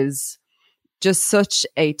is just such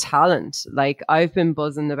a talent. Like, I've been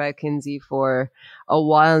buzzing about Kinsey for a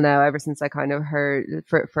while now, ever since I kind of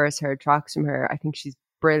first heard tracks from her. I think she's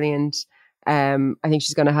brilliant. I think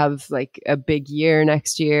she's going to have like a big year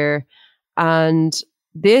next year. And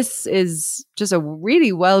this is just a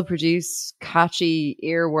really well produced, catchy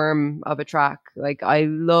earworm of a track. Like, I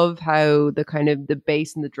love how the kind of the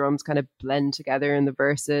bass and the drums kind of blend together in the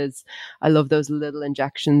verses. I love those little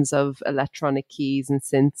injections of electronic keys and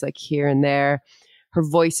synths like here and there. Her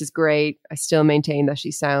voice is great. I still maintain that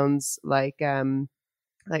she sounds like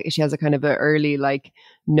she has a kind of an early, like,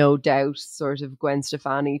 No Doubt sort of Gwen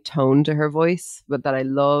Stefani tone to her voice, but that I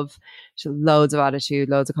love. She has loads of attitude,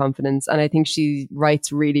 loads of confidence. And I think she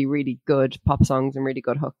writes really, really good pop songs and really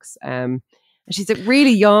good hooks. And she's like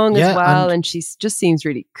really young as well. And she just seems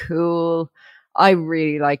really cool. I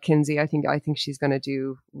really like Kinsey. I think she's going to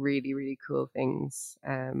do really, really cool things.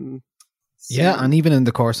 Yeah, and even in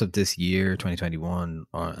the course of this year, 2021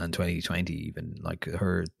 and 2020, even like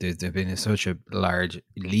there's been such a large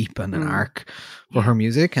leap and an arc for her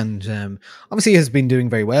music, and obviously has been doing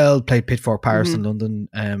very well. Played Pitchfork Paris in London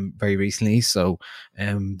very recently, so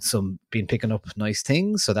some been picking up nice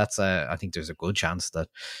things. So that's I think there's a good chance that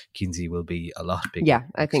Kinsey will be a lot bigger. Yeah,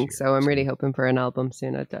 I think so. I'm really hoping for an album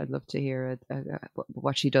soon. I'd love to hear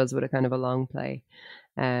what she does with a kind of a long play.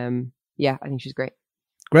 Yeah, I think she's great.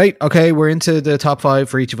 Great. Okay, we're into the top 5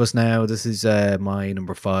 for each of us now. This is my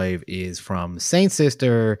number 5 is from Saint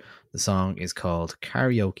Sister. The song is called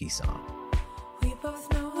Karaoke Song. We both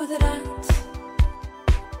know the dance.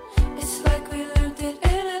 It's like we learned it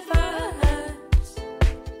in advance.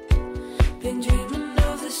 Been dreaming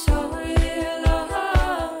of the story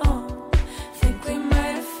alone. Think we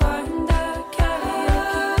might have found our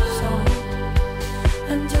karaoke song.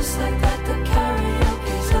 And just like that, the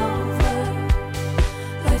karaoke's over.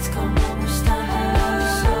 Come on, we're standing on the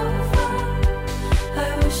sofa. I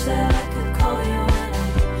wish that I could call you when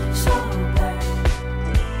I'm sober.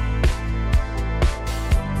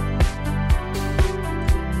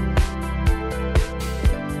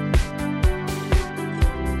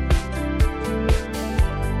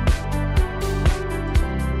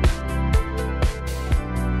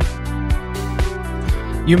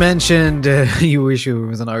 You mentioned you wish it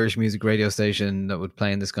was an Irish music radio station that would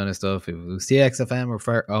play in this kind of stuff. If it was CXFM or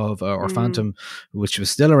Phantom, which was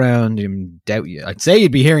still around, I'd say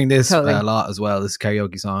you'd be hearing this a lot as well. This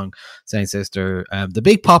Karaoke Song, Saint Sister, the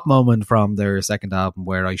big pop moment from their second album,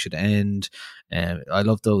 Where I Should End. I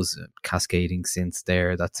love those cascading synths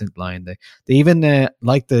there. That synth line. They even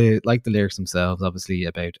like the lyrics themselves, obviously,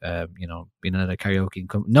 about being at a karaoke and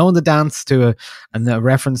knowing the dance to a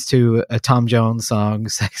reference to a Tom Jones song,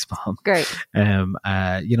 Sex Bomb. Great. They have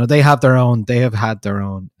had their own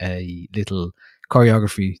little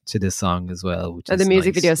choreography to this song as well. Which the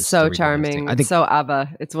music video is so charming. It's so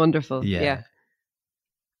ABBA. It's wonderful.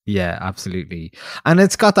 Yeah, absolutely. And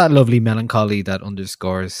it's got that lovely melancholy that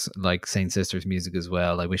underscores like Saint Sister's music as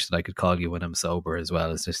well. I wish that I could call you when I'm sober as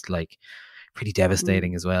well. It's just like pretty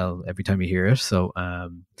devastating as well every time you hear it. So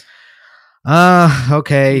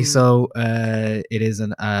Okay. So it is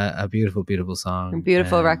a beautiful, beautiful song. A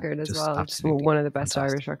beautiful record as well. Just one of the best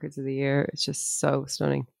Irish records of the year. It's just so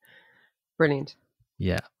stunning. Brilliant.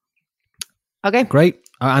 Yeah. Okay. Great.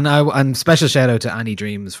 And special shout out to Annie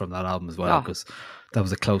Dreams from that album as well, because that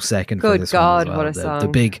was a close second for this one as well. What a song. The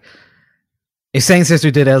big... If Saint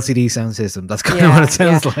Sister did LCD Sound System, that's kind of what it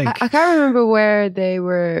sounds like. I can't remember where they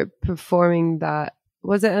were performing that.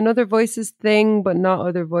 Was it Another Voices thing, but not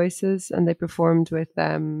Other Voices? And they performed with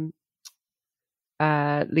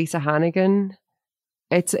Lisa Hannigan.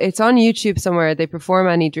 It's on YouTube somewhere. They perform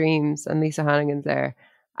Annie Dreams, and Lisa Hannigan's there.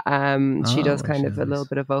 She does kind of a little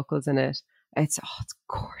bit of vocals in it. It's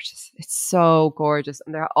gorgeous. It's so gorgeous,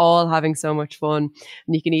 and they're all having so much fun.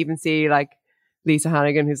 And you can even see like Lisa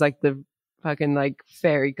Hannigan, who's like the fucking like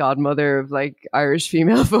fairy godmother of like Irish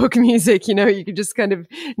female folk music. You know, you could just kind of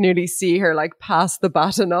nearly see her like pass the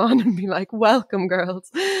baton on and be like, "Welcome,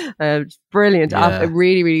 girls." Brilliant. Yeah.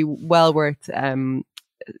 Really, really well worth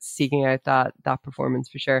seeking out that performance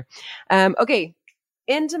for sure. Okay,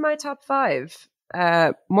 into my top 5.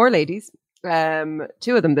 More ladies. 2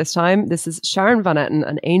 of them this time. This is Sharon Van Etten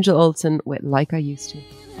and Angel Olsen with Like I Used To.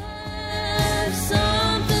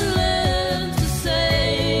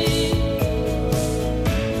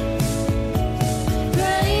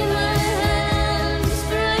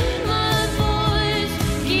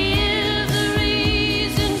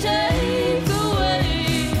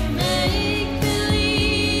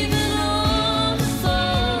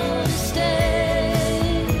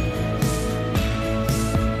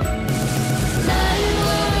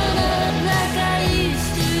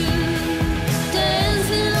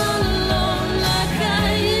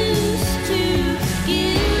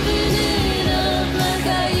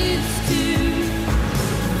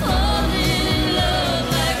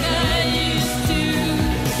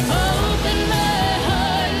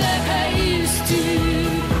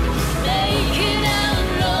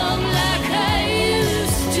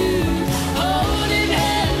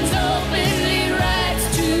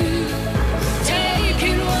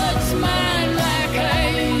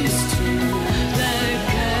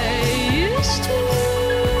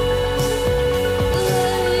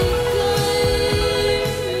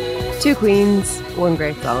 Two queens, one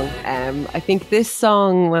great song. I think this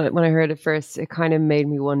song, when I heard it first, it kind of made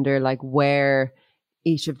me wonder like where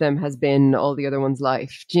each of them has been all the other one's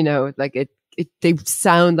life. Do you know, like they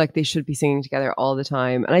sound like they should be singing together all the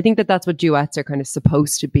time. And I think that that's what duets are kind of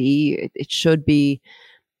supposed to be. It should be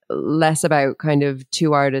less about kind of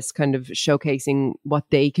two artists kind of showcasing what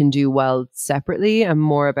they can do well separately, and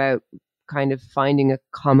more about kind of finding a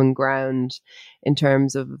common ground in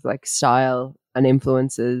terms of like style and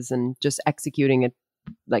influences and just executing it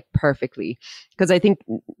like perfectly. Because I think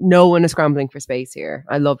no one is scrambling for space here.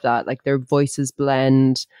 I love that. Like their voices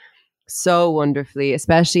blend so wonderfully,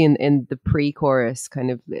 especially in the pre-chorus,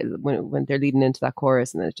 kind of when they're leading into that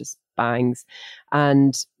chorus and then it just bangs.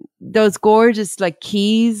 And those gorgeous like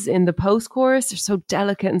keys in the post-chorus are so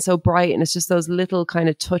delicate and so bright, and it's just those little kind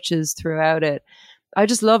of touches throughout it. I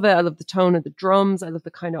just love it. I love the tone of the drums. I love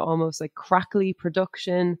the kind of almost like crackly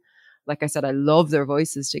production. Like I said, I love their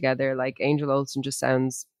voices together. Like Angel Olsen just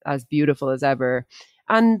sounds as beautiful as ever.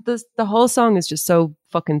 And the whole song is just so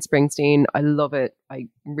fucking Springsteen. I love it. I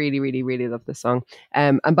really, really, really love this song.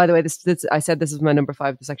 And by the way, this I said this is my number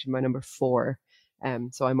 5. This is actually my number 4.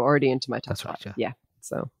 So I'm already into my top 5. Right, yeah.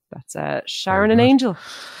 So that's Sharon and Angel.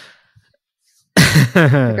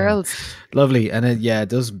 The girls. Lovely. And it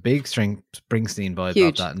does big Springsteen vibe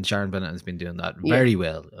of that. And Sharon Bennett has been doing that very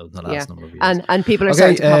well over the last number of years. And people are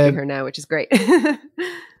starting to copy her now, which is great.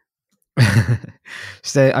 I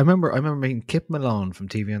remember meeting Kip Malone from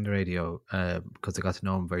TV on the Radio because I got to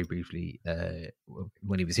know him very briefly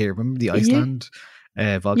when he was here. Remember the Iceland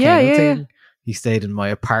volcano thing? He stayed in my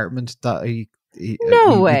apartment. That he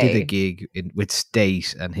way. We did a gig with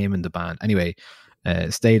State and him and the band. Anyway,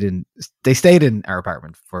 they stayed in our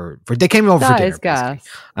apartment for they came over for dinner. And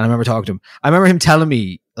I remember talking to him. I remember him telling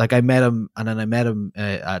me, like, I met him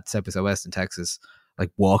at South by Southwest in Texas,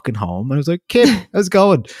 like walking home, and I was like, "Kid, how's it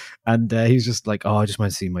going?" And he was just like, "Oh, I just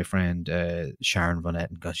went to see my friend Sharon Van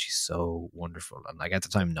Etten. God, she's so wonderful." And like at the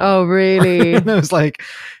time, no. Oh, really? And I was like,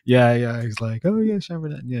 yeah. He was like, "Oh yeah, Sharon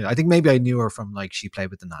Van Etten." Yeah, I think maybe I knew her from like she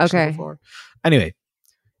played with the National before. Anyway.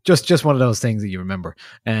 Just one of those things that you remember.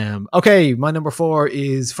 Okay, my number 4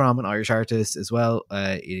 is from an Irish artist as well.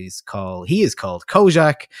 He is called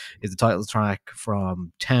Kojak, is the title track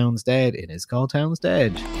from Town's Dead. It is called Town's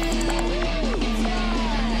Dead.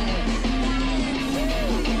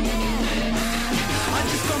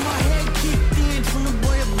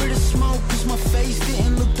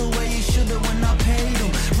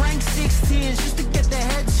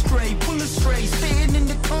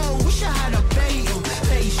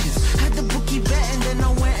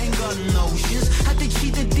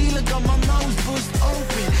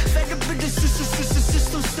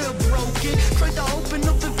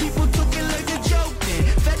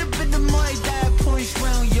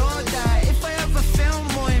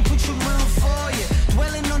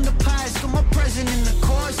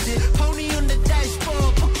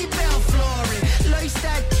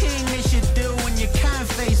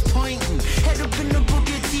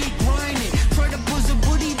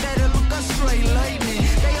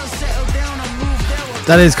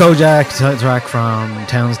 That is Kojak, track from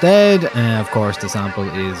Town's Dead. Of course, the sample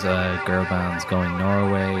is girl band's Going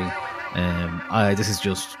Norway. This is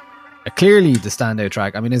just clearly the standout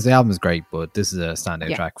track. I mean, the album is great, but this is a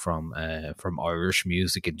standout track from Irish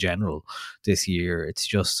music in general this year. It's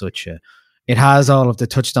just such a... It has all of the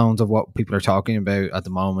touchstones of what people are talking about at the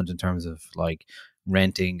moment in terms of like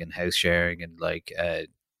renting and house sharing and like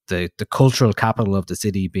the cultural capital of the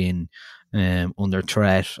city being under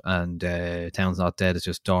threat, and Town's Not Dead, It's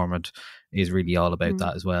Just Dormant is really all about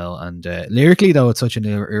that as well. And lyrically, though, it's such an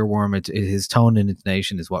earworm. His tone and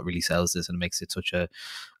intonation is what really sells this and makes it such a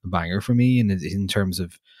banger for me. And in terms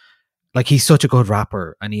of, like, he's such a good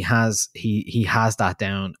rapper, and he has that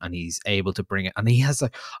down, and he's able to bring it. And he has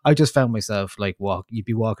I just found myself like you'd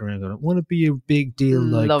be walking around going, I want to be a big deal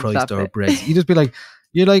like Christ or Brez. You just be like,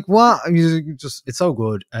 you're like, what? It's so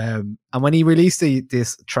good. And when he released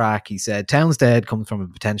this track, he said, Town's Dead comes from a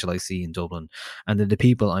potential I see in Dublin, and in the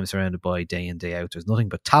people I'm surrounded by day in, day out. There's nothing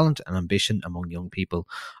but talent and ambition among young people.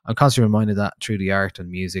 I'm constantly reminded that through the art and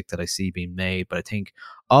music that I see being made, but I think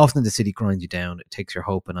often the city grinds you down. It takes your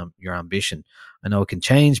hope and your ambition. I know it can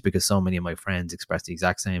change because so many of my friends express the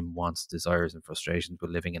exact same wants, desires and frustrations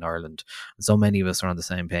with living in Ireland, and so many of us are on the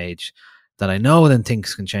same page. That I know then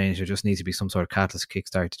things can change. There just needs to be some sort of catalyst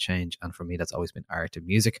kickstart to change. And for me, that's always been art and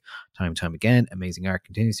music. Time and time again, amazing art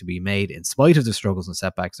continues to be made in spite of the struggles and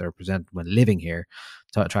setbacks that are presented when living here.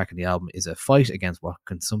 The track in the album is a fight against what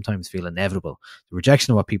can sometimes feel inevitable. The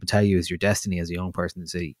rejection of what people tell you is your destiny as a young person in the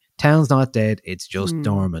city. Town's not dead, it's just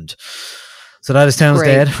dormant. So that is Town's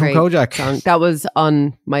Dead from Kojak. Song. That was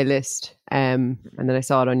on my list. And then I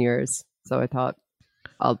saw it on yours. So I thought,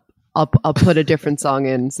 I'll put a different song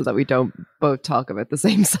in so that we don't both talk about the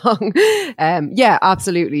same song. Yeah,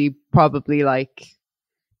 absolutely. Probably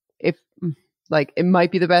it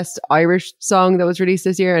might be the best Irish song that was released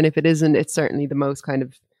this year. And if it isn't, it's certainly the most kind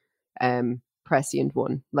of prescient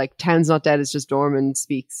one. Like Town's Not Dead, It's Just Dormant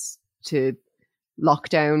speaks to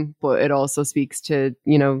lockdown, but it also speaks to,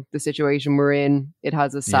 the situation we're in. It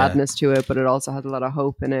has a sadness to it, but it also has a lot of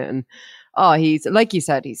hope in it. And he's, like you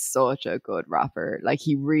said, he's such a good rapper. Like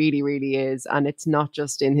he really, really is. And it's not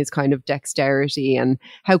just in his kind of dexterity and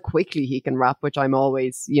how quickly he can rap, which I'm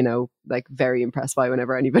always, very impressed by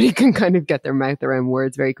whenever anybody can kind of get their mouth around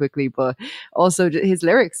words very quickly. But also his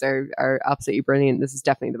lyrics are absolutely brilliant. This is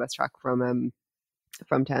definitely the best track from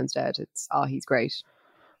Town's Dead. He's great.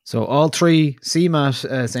 So all three,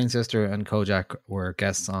 CMAT, Saint Sister and Kojak were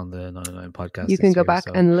guests on the 99 podcast. You can go back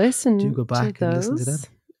and listen to those. Listen to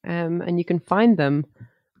them. And you can find them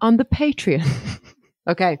on the Patreon.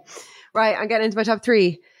 Okay. Right. I'm getting into my top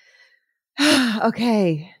three.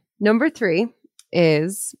 Okay. Number 3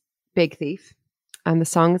 is Big Thief. And the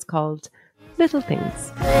song is called Little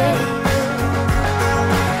Things.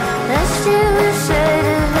 Let's do the shade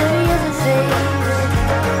of every other face.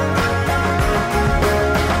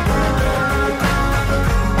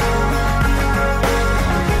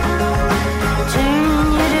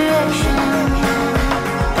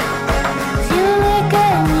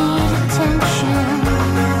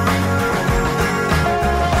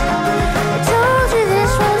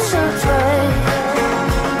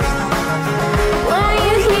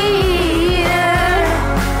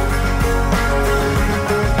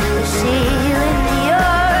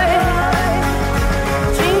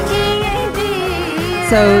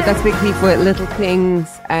 So that's Big Thief with Little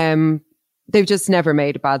Things. They've just never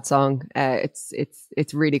made a bad song.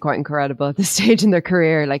 It's really quite incredible at this stage in their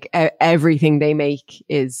career. Like everything they make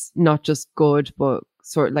is not just good, but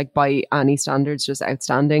sort of like by any standards, just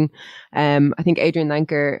outstanding. I think Adrienne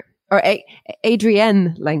Lenker,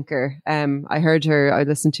 I heard her, I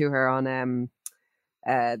listened to her on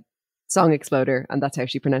Song Exploder, and that's how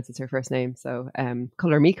she pronounces her first name. So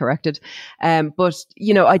color me corrected. But,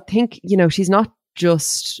 I think, she's not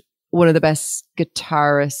just one of the best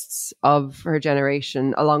guitarists of her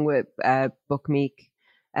generation, along with Buck Meek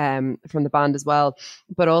from the band as well,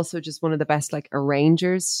 but also just one of the best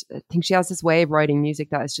arrangers. I think she has this way of writing music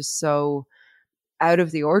that is just so out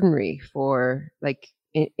of the ordinary for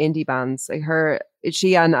indie bands.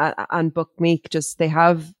 She and Buck Meek, just they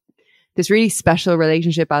have this really special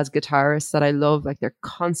relationship as guitarists that I love. Like they're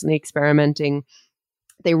constantly experimenting.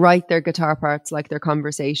 They write their guitar parts like their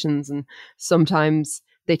conversations, and sometimes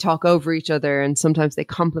they talk over each other, and sometimes they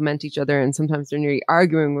complement each other, and sometimes they're nearly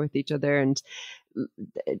arguing with each other. And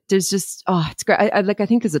there's just, it's great. I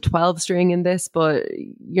think there's a 12 string in this, but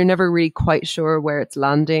you're never really quite sure where it's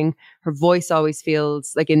landing. Her voice always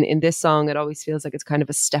feels like in this song, it always feels like it's kind of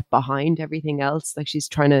a step behind everything else. Like she's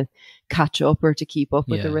trying to catch up or to keep up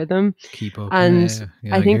with the rhythm. Keep up. And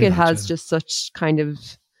I think it has just such kind of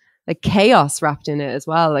like chaos wrapped in it as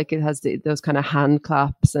well. Like it has those kind of hand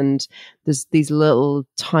claps, and there's these little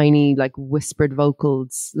tiny like whispered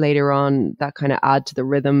vocals later on that kind of add to the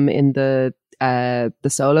rhythm in the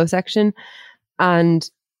solo section. And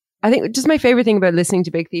I think just my favorite thing about listening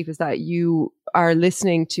to Big Thief is that you are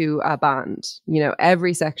listening to a band. You know,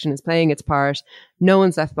 every section is playing its part. No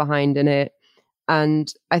one's left behind in it. And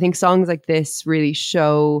I think songs like this really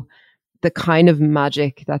show the kind of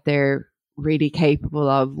magic that they're really capable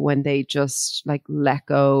of when they just like let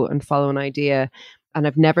go and follow an idea. And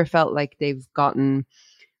I've never felt like they've gotten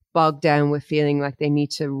bogged down with feeling like they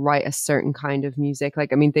need to write a certain kind of music.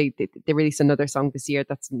 Like, I mean, they released another song this year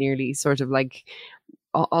that's nearly sort of like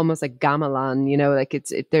almost like gamelan, you know, like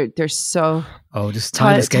they're so just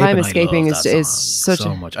time escaping is such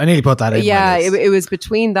so much. I nearly put that in. Yeah, it was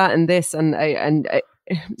between that and this, and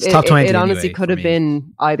it honestly could have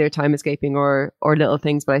been either Time Escaping or Little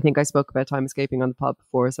Things, but I think I spoke about Time Escaping on the pod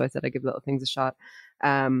before, so I said I give Little Things a shot.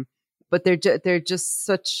 But they're just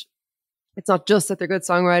such. It's not just that they're good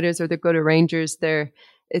songwriters or they're good arrangers.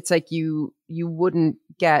 It's like you wouldn't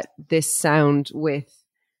get this sound with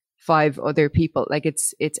 5 other people. Like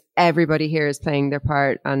it's everybody here is playing their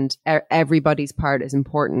part, and everybody's part is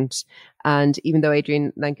important. And even though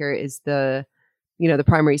Adrian Lenker is the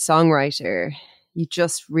primary songwriter, you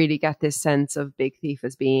just really get this sense of Big Thief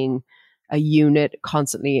as being a unit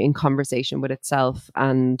constantly in conversation with itself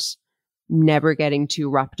and never getting too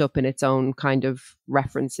wrapped up in its own kind of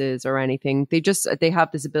references or anything. They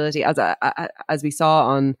have this ability, as we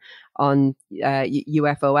saw on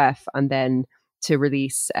UFOF, and then to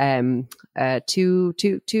release Two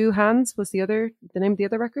Hands was the name of the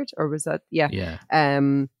other record, or was that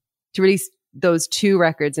to release those 2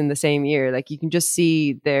 records in the same year. Like you can just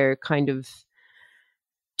see their kind of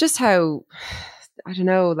just how, I don't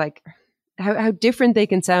know, like how different they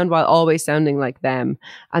can sound while always sounding like them.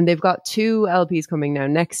 And they've got 2 LPs coming now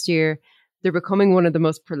next year. They're becoming one of the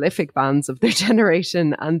most prolific bands of their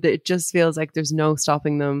generation, and it just feels like there's no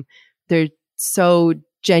stopping them. They're so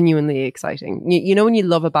genuinely exciting. You know when you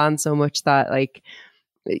love a band so much that like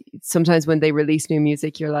sometimes when they release new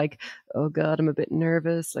music you're like, oh god, I'm a bit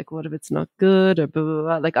nervous, like what if it's not good, or blah, blah,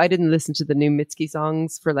 blah. Like I didn't listen to the new Mitski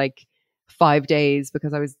songs for like 5 days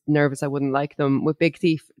because I was nervous I wouldn't like them. With Big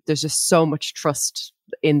Thief, there's just so much trust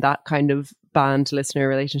in that kind of band listener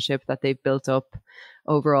relationship that they've built up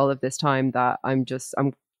over all of this time that I'm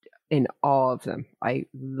in awe of them. I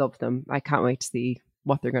love them. I can't wait to see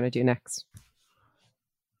what they're going to do next.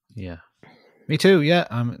 Yeah, me too. Yeah,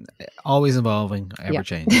 I'm always evolving, ever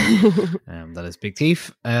changing. That is Big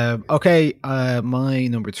Thief. Okay, my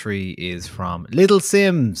number 3 is from Little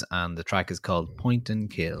Simz, and the track is called Point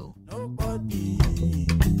and Kill. Nobody.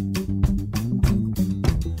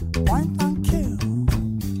 Point and kill.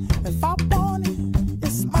 If I want it,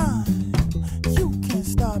 it's mine. You can't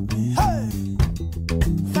stop me. Hey,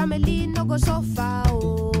 family no go so far.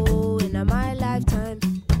 Oh, in my lifetime.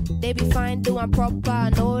 They be fine, doing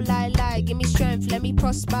proper, no lie, give me strength, let me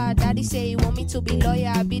prosper. Daddy say you want me to be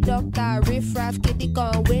lawyer, I be doctor, riff raff, kitty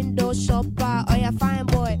gun, window shopper. Oh yeah, fine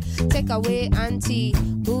boy, take away auntie,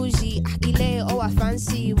 bougie, agile, oh I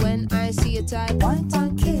fancy when I see a type. Point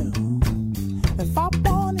and kill, if I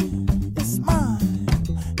want it, it's mine.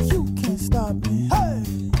 You can't stop me, hey,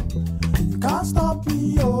 you can't stop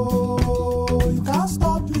me, oh, you can't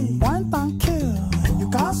stop me. Point and kill, you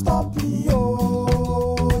can't stop me, oh.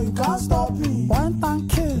 Stop me, point and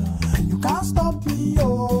kill. You can't stop me,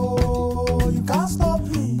 oh. You can't stop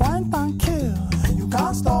me, point and kill. You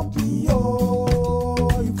can't stop me,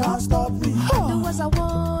 oh. You can't stop me. I do as I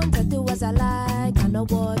want, I do as I like. I no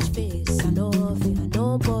watch face, I no fear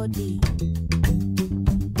nobody,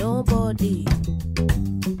 nobody.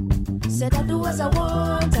 Said I do as I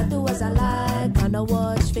want, I do as I like. I no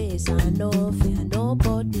watch face, I no fear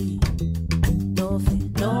nobody, no fear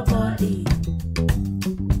nobody.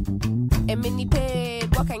 A mini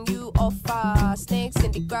paid, what can you offer? Snakes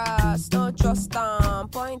in the grass, don't trust them.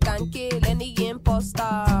 Point and kill any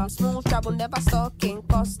imposter. Smooth travel, never stalking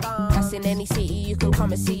Costa. That's in any city, you can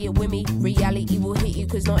come and see it with me. Reality will hit you,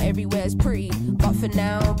 cause not everywhere's pretty. But for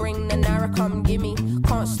now, bring the Naira, come gimme.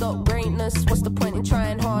 Can't stop greatness, what's the point in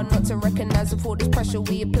trying hard not to recognize if all this pressure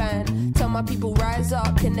we applying? Tell my people rise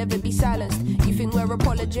up, can never be silenced. You think we're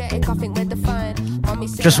apologetic, I think we're defiant.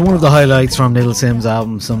 Just one of the highlights from Little Simz'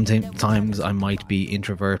 album. Sometimes I might be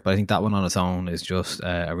introvert, but I think that one on its own is just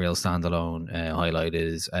a real standalone highlight.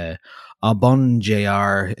 Is Obon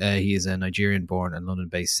JR, he is a Nigerian-born and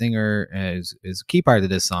London-based singer, is a key part of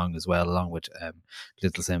this song as well, along with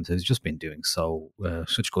Little Simz, who's just been doing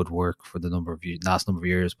such good work for the last number of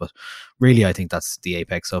years. But really, I think that's the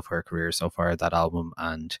apex of her career so far, that album.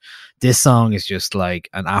 And this song is just like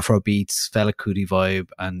an Afrobeats, Fela Kuti vibe,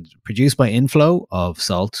 and produced by Inflow of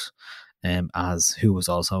Salt, who was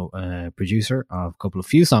also a producer of a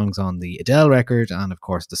few songs on the Adele record, and of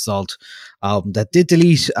course the Salt album that they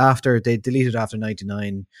deleted after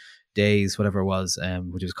 99 days, whatever it was,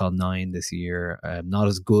 which was called 9 this year. Not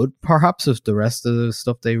as good perhaps as the rest of the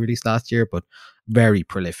stuff they released last year, but very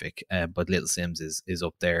prolific. But Little Simz is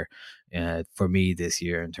up there for me this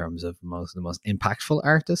year in terms of the most impactful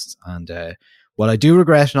artists. And while I do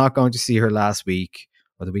regret not going to see her last week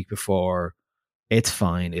or the week before, it's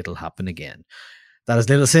fine. It'll happen again. That is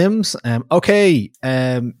Little Simz. Okay.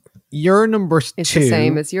 Your number 2. It's the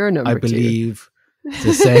same as your number 2. I believe it's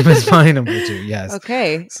the same as my number 2. Yes.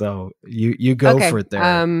 Okay. So you go for it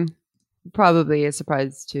there. Probably a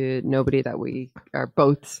surprise to nobody that we are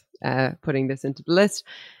both putting this into the list.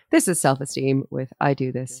 This is Self-Esteem with I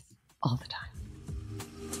Do This All the Time.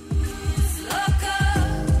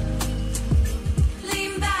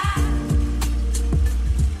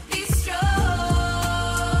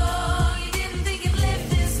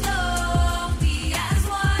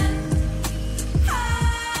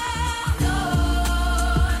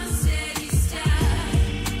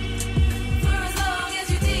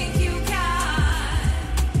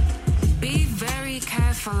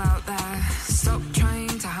 Out there, stop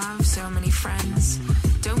trying to have so many friends.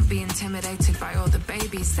 Don't be intimidated by all the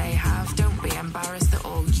babies they have. Don't be embarrassed that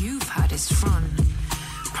all you've had is fun.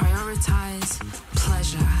 Prioritize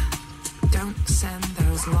pleasure. Don't send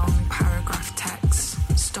those long paragraph texts.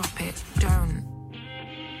 Stop it, don't.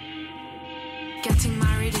 Getting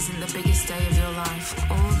married isn't the biggest day of your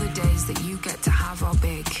life. All the days that you get to have are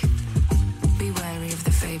big. Be wary of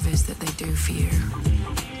the favors that they do for you.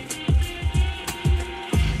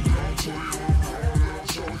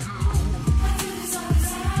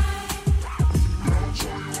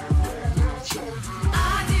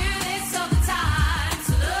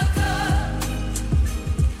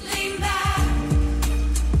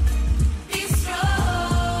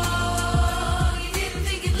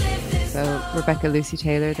 So Rebecca Lucy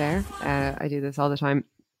Taylor there. I do this all the time.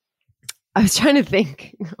 I was trying to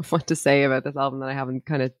think of what to say about this album that I haven't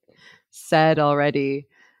kind of said already,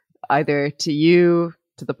 either to you,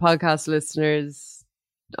 to the podcast listeners,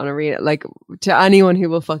 on Arena, like to anyone who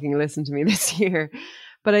will fucking listen to me this year.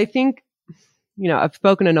 But I think, I've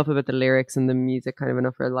spoken enough about the lyrics and the music kind of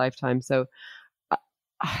enough for a lifetime. So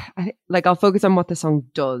I'll focus on what the song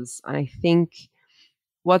does. And I think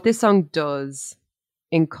what this song does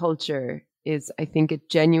in culture is, I think it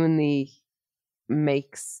genuinely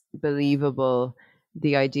makes believable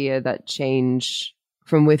the idea that change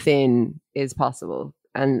from within is possible.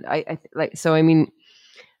 And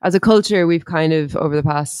as a culture, we've kind of, over the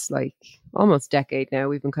past almost decade now,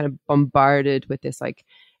 we've been kind of bombarded with this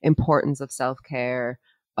importance of self-care,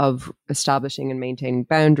 of establishing and maintaining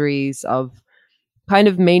boundaries, of kind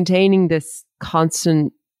of maintaining this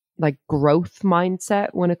constant growth mindset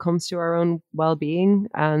when it comes to our own well-being.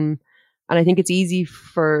 And I think it's easy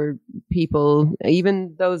for people,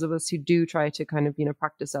 even those of us who do try to kind of,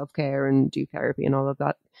 practice self-care and do therapy and all of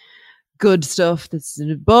that good stuff that's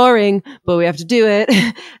boring, but we have to do it.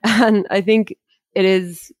 And I think it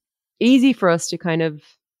is easy for us to kind of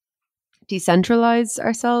decentralize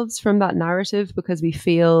ourselves from that narrative because we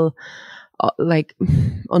feel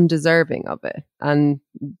undeserving of it. And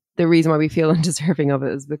the reason why we feel undeserving of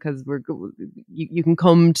it is because you can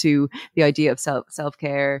come to the idea of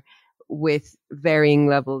self-care with varying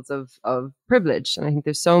levels of privilege. And I think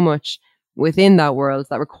there's so much within that world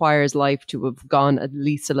that requires life to have gone at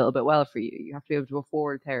least a little bit well for you. You have to be able to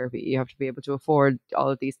afford therapy. You have to be able to afford all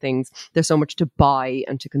of these things. There's so much to buy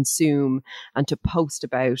and to consume and to post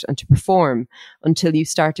about and to perform, until you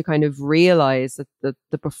start to kind of realize that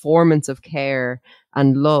the performance of care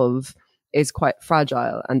and love is quite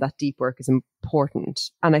fragile, and that deep work is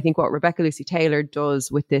important. And I think what Rebecca Lucy Taylor does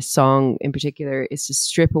with this song in particular is to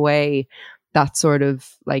strip away that sort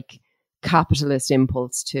of capitalist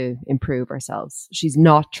impulse to improve ourselves. She's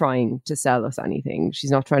not trying to sell us anything.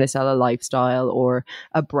 She's not trying to sell a lifestyle or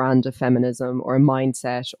a brand of feminism or a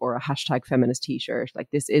mindset or a #feminist t-shirt.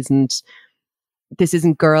 This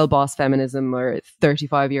isn't girl boss feminism or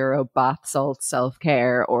 €35 bath salt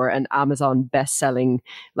self-care or an Amazon best-selling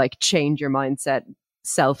change your mindset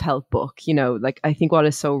self-help book. I think what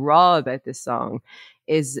is so raw about this song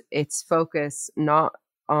is its focus not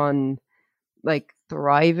on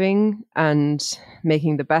thriving and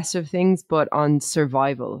making the best of things, but on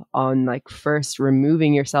survival, on like first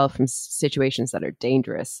removing yourself from situations that are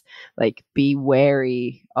dangerous. Like, be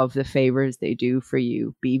wary of the favors they do for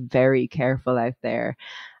you. Be very careful out there.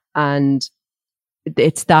 And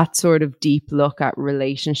it's that sort of deep look at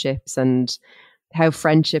relationships and how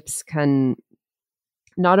friendships can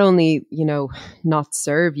not only, you know, not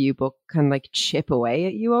serve you, but can like chip away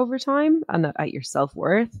at you over time and at your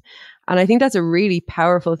self-worth. And I think that's a really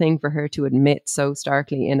powerful thing for her to admit so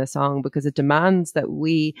starkly in a song, because it demands that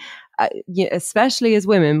we, especially as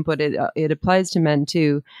women, but it applies to men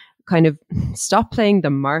too, kind of stop playing the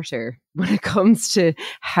martyr when it comes to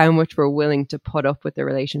how much we're willing to put up with the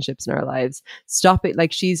relationships in our lives. Stop it.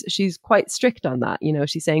 Like, she's quite strict on that. You know,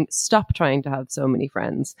 she's saying, stop trying to have so many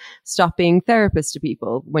friends. Stop being therapists to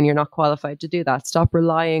people when you're not qualified to do that. Stop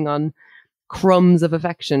relying on crumbs of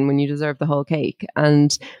affection when you deserve the whole cake.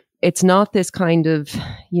 And it's not this kind of,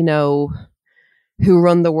 you know, who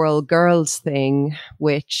run the world girls thing,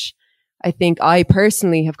 which I think I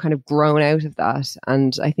personally have kind of grown out of that.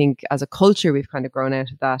 And I think as a culture, we've kind of grown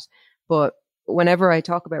out of that. But whenever I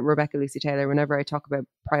talk about Rebecca Lucy Taylor, whenever I talk about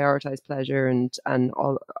prioritized pleasure and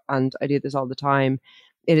I do this all the time,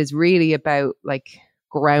 it is really about like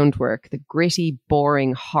groundwork, the gritty,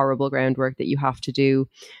 boring, horrible groundwork that you have to do.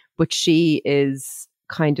 But she is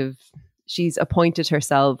she's appointed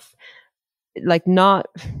herself like not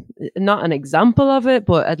an example of it,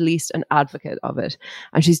 but at least an advocate of it.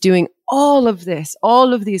 And she's doing all of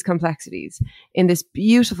these complexities in this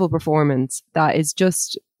beautiful performance that is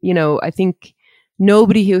just, you know, I think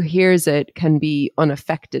nobody who hears it can be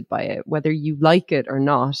unaffected by it, whether you like it or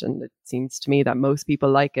not. And it seems to me that most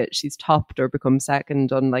people like it. She's topped or become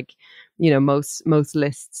second on, like, you know, most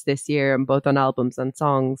lists this year, and both on albums and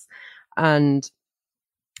songs. And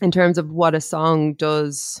in terms of what a song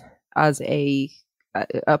does as a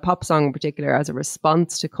pop song in particular, as a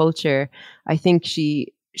response to culture, I think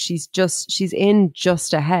she's in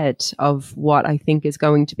just ahead of what I think is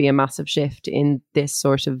going to be a massive shift in this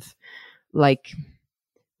sort of like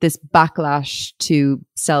this backlash to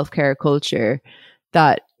self-care culture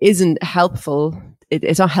that isn't helpful.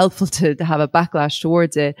 It's not helpful to have a backlash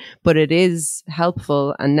towards it, but it is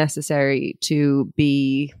helpful and necessary to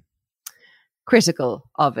be critical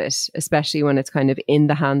of it, especially when it's kind of in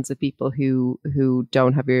the hands of people who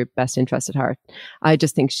don't have your best interest at heart. I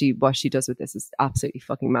just think what she does with this is absolutely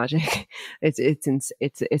fucking magic. It's an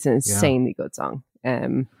insanely good song.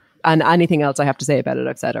 And anything else I have to say about it,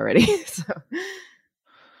 I've said already. So.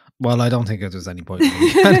 Well, I don't think there's any point in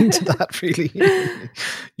getting into that, really.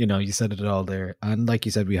 You know, you said it all there. And like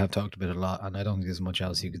you said, we have talked about it a lot, and I don't think there's much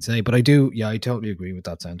else you could say. But I totally agree with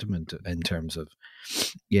that sentiment in terms of,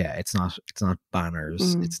 it's not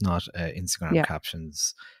banners, it's not Instagram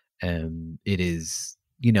captions. It is,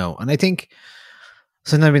 you know, and I think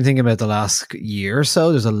something I've been thinking about the last year or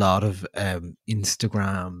so, there's a lot of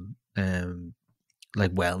Instagram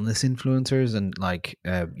like wellness influencers and like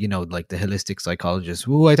you know, like the holistic psychologist,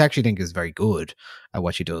 who I actually think is very good at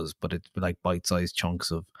what she does, but it's like bite-sized chunks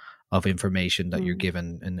of information that you're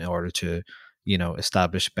given in order to, you know,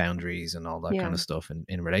 establish boundaries and all that kind of stuff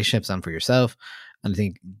in relationships and for yourself. And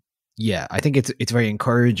I think it's very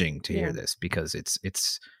encouraging to hear this, because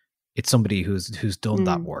it's somebody who's done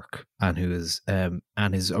that work and who is and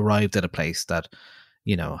has arrived at a place that,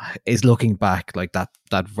 you know, is looking back, like that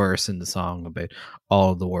verse in the song about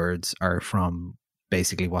all the words are from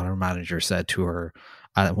basically what her manager said to her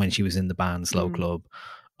when she was in the band Slow Club.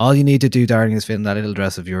 All you need to do, darling, is fit in that little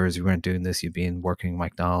dress of yours. You weren't doing this, you've been working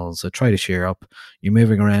McDonald's, so try to cheer up. You're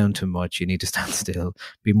moving around too much, you need to stand still,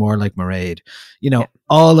 be more like Mairead. You know,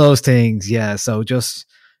 all those things. So just,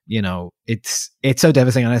 you know, it's so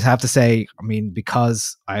devastating. And I have to say, I mean,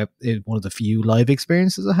 because one of the few live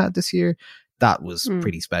experiences I had this year, that was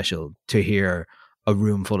pretty special to hear a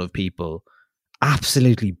room full of people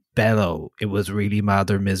absolutely bellow. It was really mad,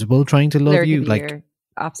 they're miserable trying to love you. Like,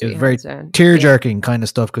 absolutely, it was very tear-jerking kind of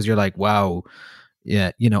stuff, because you're like, wow,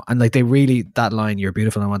 you know, and like they really, that line, "You're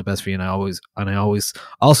beautiful and I want the best for you, and I always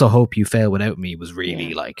also hope you fail without me," was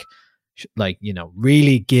really like, you know,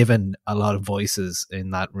 really given a lot of voices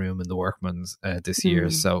in that room in the Workman's this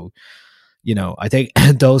year. So, you know, I think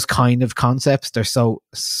those kind of concepts, they're so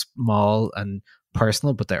small and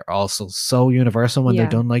personal, but they're also so universal when they're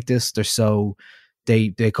done like this. They're so,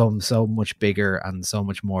 they come so much bigger and so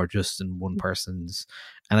much more just in one person's.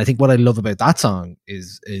 And I think what I love about that song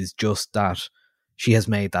is just that she has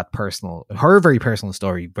made that her very personal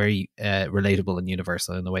story very relatable and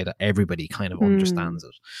universal in the way that everybody kind of understands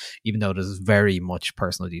it, even though there's very much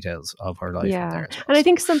personal details of her life in there. And I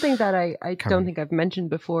think something that I don't think I've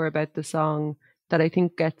mentioned before about the song that I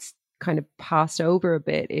think gets kind of passed over a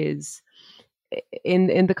bit is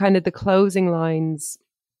in the kind of the closing lines.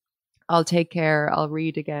 I'll take care. I'll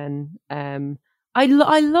read again. I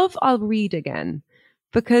love I'll read again,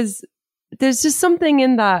 because there's just something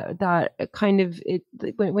in that kind of it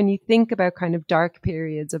when you think about kind of dark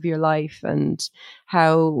periods of your life and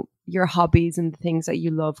how your hobbies and the things that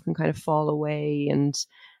you love can kind of fall away, and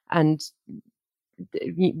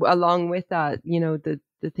along with that, you know, the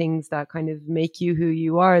things that kind of make you who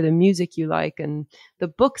you are, the music you like and the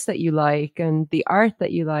books that you like and the art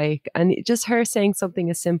that you like. And just her saying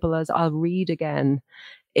something as simple as I'll read again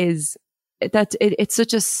is that it's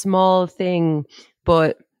such a small thing,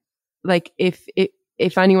 but like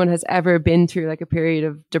if anyone has ever been through like a period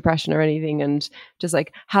of depression or anything and just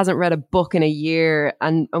like hasn't read a book in a year,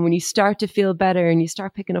 and when you start to feel better and you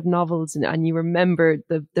start picking up novels and you remember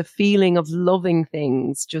the feeling of loving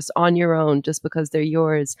things just on your own, just because they're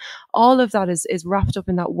yours, all of that is wrapped up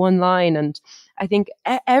in that one line. And I think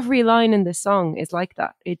every line in this song is like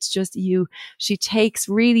that. It's just she takes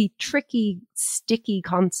really tricky, sticky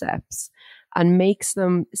concepts and makes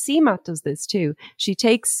them, CMAT does this too. She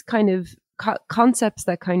takes kind of concepts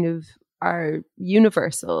that kind of are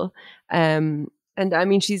universal. And I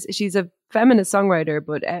mean, she's a feminist songwriter,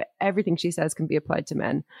 but everything she says can be applied to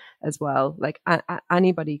men as well. Like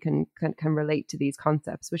anybody can relate to these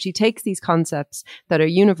concepts, but she takes these concepts that are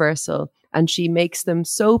universal and she makes them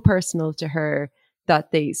so personal to her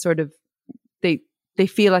that they sort of, they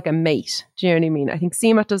feel like a mate. Do you know what I mean? I think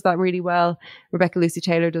CMAT does that really well. Rebecca Lucy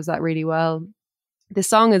Taylor does that really well. The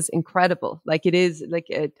song is incredible. Like it is like,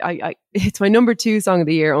 it's my number 2 song of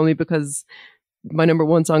the year, only because my number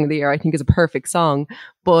 1 song of the year I think is a perfect song.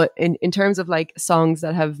 But in terms of like songs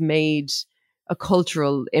that have made a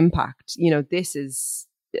cultural impact, you know, this is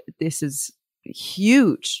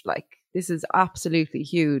huge. Like this is absolutely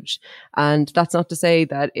huge. And that's not to say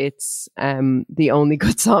that it's the only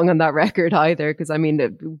good song on that record either, because I mean,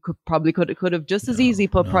 it could have just as easily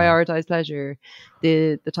put Prioritize Pleasure,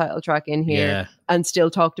 the title track, in here and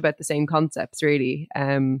still talked about the same concepts, really.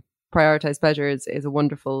 Prioritize Pleasure is a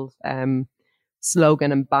wonderful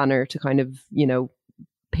slogan and banner to kind of, you know,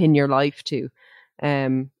 pin your life to.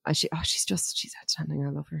 She's outstanding. I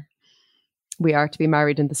love her. We are to be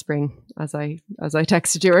married in the spring, as I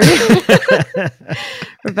texted you earlier.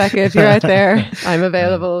 Rebecca, if you're out there, I'm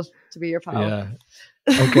available to be your pal. Yeah.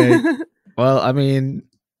 Okay. Well, I mean,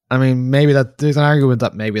 maybe that there's an argument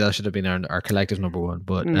that maybe that should have been our collective number 1.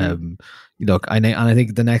 But look, I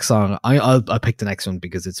think the next song, I'll pick the next one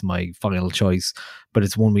because it's my final choice. But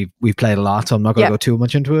it's one we've played a lot, so I'm not going to go too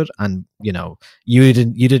much into it. And you know, you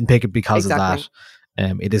didn't pick it because of that.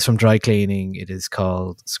 It is from Dry Cleaning. It is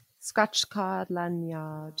called Scratch Card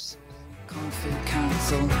Lanyard. Kung Fu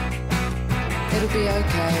Council. It'll be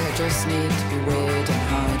okay, I just need to be weird and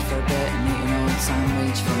hide for a bit and eat an old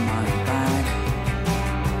sandwich from my bag.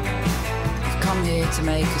 I've come here to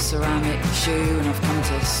make a ceramic shoe and I've come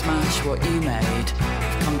to smash what you made.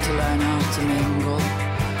 I've come to learn how to mingle.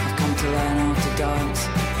 I've come to learn how to dance.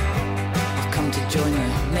 I've come to join the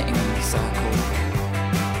knitting circle.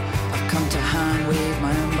 I've come to hand weave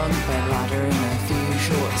my own bunk bed ladder in a few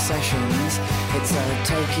short sessions. It's a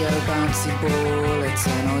Tokyo bouncy ball, it's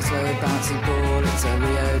an Oslo bouncy ball, it's a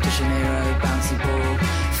Rio de Janeiro bouncy ball.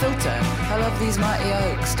 Filter, I love these mighty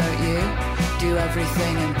oaks, don't you? Do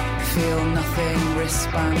everything and feel nothing.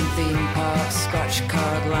 Wristband, theme park, scratch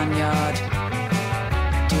card, lanyard.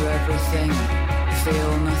 Do everything,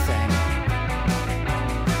 feel nothing.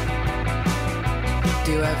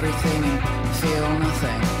 Do everything and feel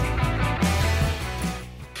nothing.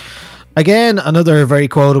 Again, another very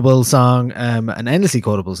quotable song, an endlessly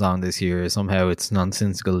quotable song this year. Somehow its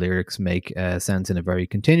nonsensical lyrics make sense in a very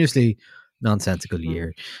continuously nonsensical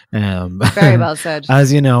year. Very well said.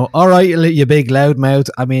 As you know, all right, you big loudmouth.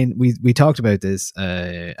 I mean, we talked about this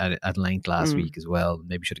at length last week as well.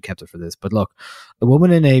 Maybe should have kept it for this. But look, a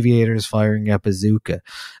woman in aviators firing a bazooka.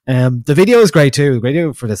 The video is great too. The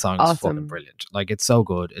video for this song is fucking brilliant. Like, it's so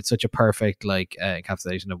good. It's such a perfect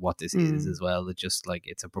encapsulation of what this is as well. It's just like,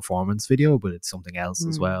 it's a performance video, but it's something else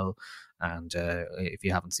as well. And if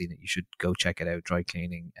you haven't seen it, you should go check it out. Dry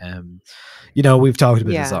Cleaning. You know, we've talked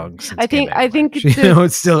about the song since I think you know,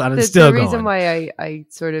 it's still going. The reason why I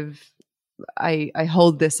sort of I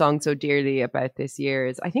hold this song so dearly about this year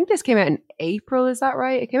is I think this came out in April. Is that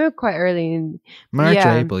right? It came out quite early in March,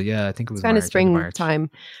 April. Yeah, I think it was kind of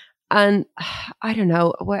springtime. And I don't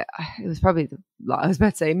know what it was. Probably I was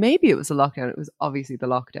about to say maybe it was the lockdown. It was obviously the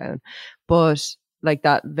lockdown, but like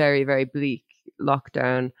that very, very bleak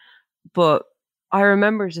lockdown. But I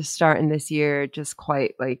remember just starting this year just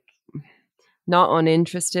quite like not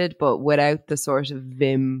uninterested, but without the sort of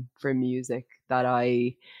vim for music that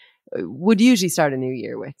I would usually start a new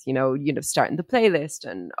year with, starting the playlist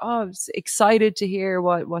and I was excited to hear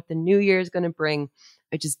what the new year is going to bring.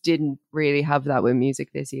 I just didn't really have that with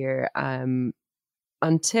music this year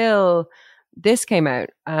until this came out.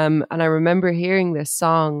 And I remember hearing this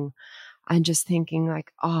song and just thinking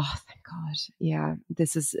like, oh, thank God. Yeah,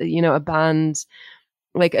 this is, a band,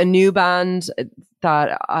 like a new band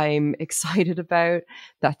that I'm excited about,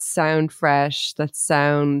 that sound fresh, that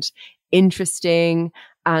sound interesting,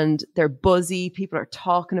 and they're buzzy. People are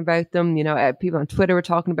talking about them. People on Twitter were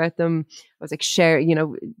talking about them. I was like sharing,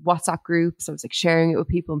 WhatsApp groups. I was like sharing it with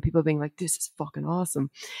people and people being like, this is fucking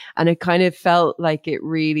awesome. And it kind of felt like it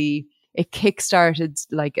kickstarted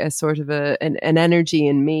like a sort of an energy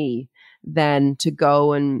in me then to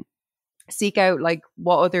go and seek out like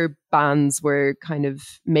what other bands were kind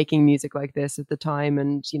of making music like this at the time.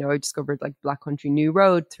 And, I discovered like Black Country New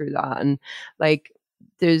Road through that. And like,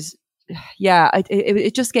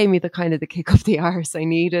 it just gave me the kind of the kick up the arse I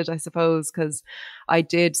needed, I suppose, because I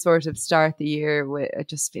did sort of start the year with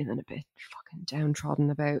just feeling a bit fucking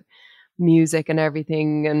downtrodden about music and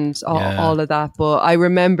everything and all of that. But I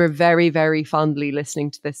remember very, very fondly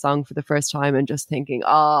listening to this song for the first time and just thinking,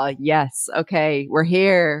 yes, okay, we're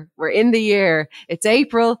here, we're in the year, it's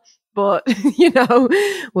April, but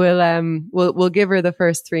we'll give her the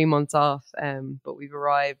first 3 months off, but we've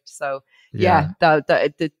arrived. So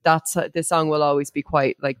that's this song will always be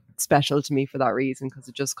quite like special to me for that reason, because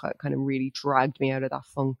it just kind of really dragged me out of that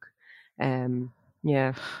funk. And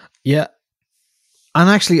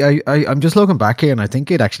actually, I'm just looking back here, and I think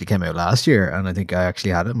it actually came out last year, and I think I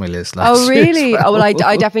actually had it on my list last year. Oh, really? Well. I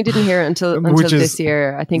definitely didn't hear it until this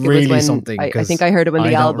year. I think it really was when I think I heard it when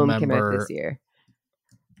the album came out this year.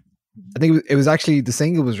 I think it was actually, the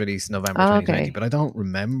single was released November 2020, but I don't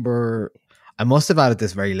remember. I must have added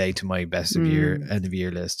this very late to my best of year end of year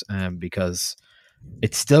list, because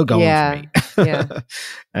it's still going for me.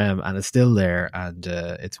 And it's still there, and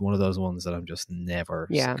it's one of those ones that I'm just never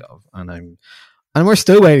sick of, and we're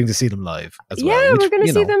still waiting to see them live as well. Yeah, we're going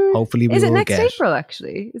to see them. Hopefully, is it next April?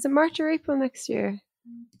 Actually, is it March or April next year?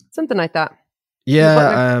 Something like that.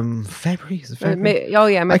 Yeah, February. Is it February?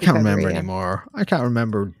 I can't remember anymore. I can't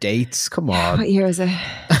remember dates. Come on. What year is it?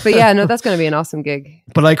 But yeah, no, that's going to be an awesome gig.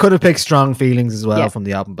 But I could have picked Strong Feelings as well from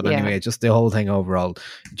the album. But anyway, just the whole thing overall,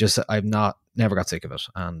 I've never got sick of it,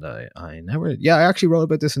 and I actually wrote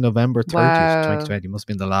about this in November 30th, 2020. Must have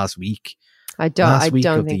been the last week. I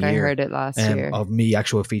don't think I heard it last year of me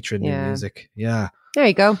actually featuring new music. Yeah, there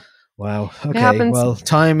you go. Wow. Okay. Well,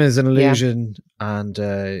 time is an illusion, and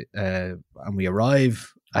we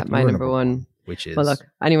arrive at my number one, which is, well, look,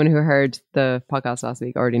 anyone who heard the podcast last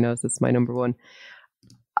week already knows it's my number one.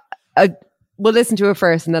 We'll listen to it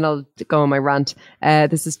first, and then I'll go on my rant.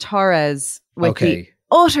 This is Torres with the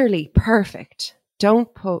utterly perfect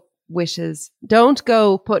 "Don't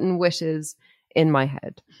go putting wishes in my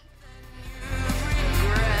head."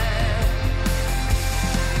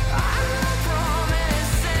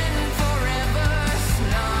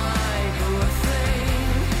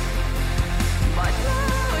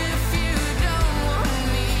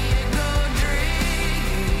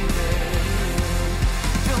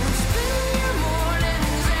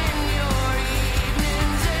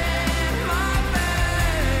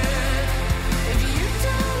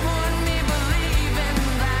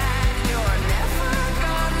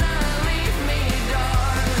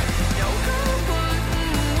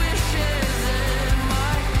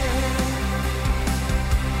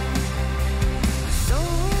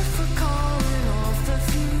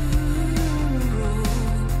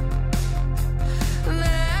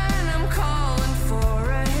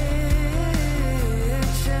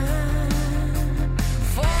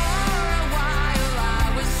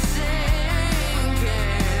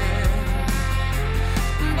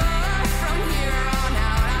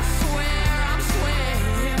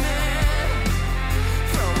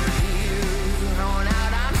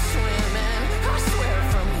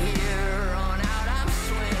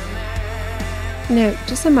 Now,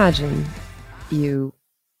 just imagine you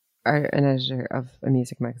are an editor of a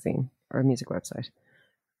music magazine or a music website,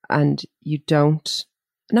 and you don't,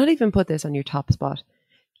 not even put this on your top spot,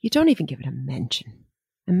 you don't even give it a mention.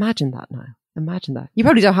 Imagine that now. Imagine that. You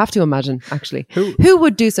probably don't have to imagine, actually. Who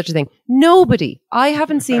would do such a thing? Nobody. I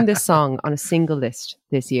haven't seen this song on a single list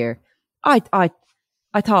this year. I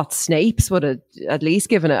thought Snapes would have at least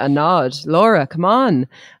given it a nod. Laura, come on.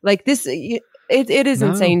 Like this... It is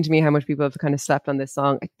insane to me how much people have kind of slept on this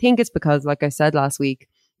song. I think it's because, like I said last week,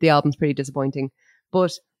 the album's pretty disappointing.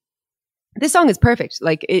 But this song is perfect.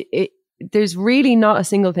 Like there's really not a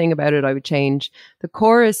single thing about it I would change. The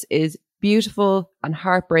chorus is beautiful and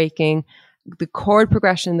heartbreaking. The chord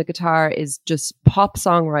progression in the guitar is just pop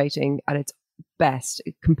songwriting at its best,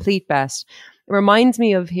 complete best. It reminds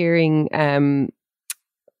me of hearing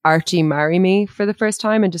Archie Marry Me for the first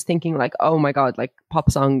time and just thinking like, oh my God, like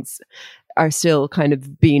pop songs are still kind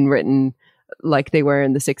of being written like they were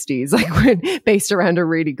in the 60s, like based around a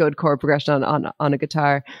really good chord progression on a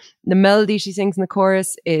guitar. The melody she sings in the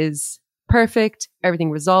chorus is perfect.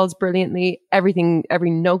 Everything resolves brilliantly. Every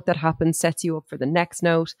note that happens sets you up for the next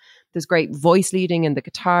note. There's great voice leading in the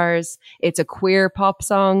guitars. It's a queer pop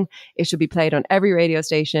song. It should be played on every radio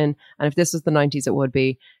station. And if this was the 90s, it would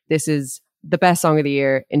be. This is the best song of the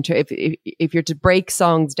year. If you're to break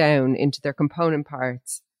songs down into their component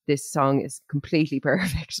parts, this song is completely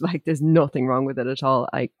perfect. Like there's nothing wrong with it at all.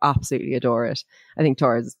 I absolutely adore it. I think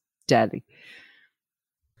Tora's deadly.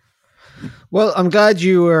 Well, I'm glad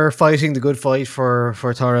you were fighting the good fight for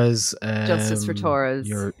Tora's. Justice for Tora's.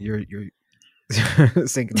 You're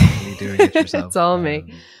single-handedly doing it yourself. It's all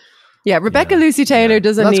me. Yeah, Rebecca Lucy Taylor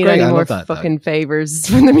doesn't need any more fucking favors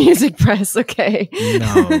from the music press, okay?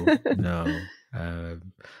 No.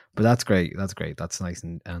 But that's great. That's nice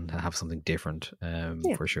and have something different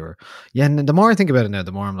for sure. Yeah, and the more I think about it now,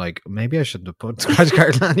 the more I'm like, maybe I shouldn't have put Scratch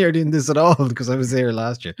Card Lanyard in this at all because I was there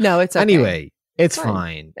last year. No, it's okay. Anyway, it's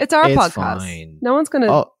fine. It's our podcast. Fine. No one's going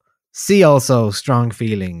to... See also Strong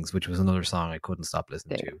Feelings, which was another song I couldn't stop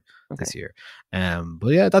listening to this year. But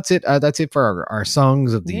yeah, that's it. That's it for our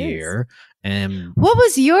songs of the year. What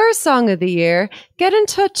was your song of the year? Get in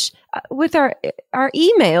touch with our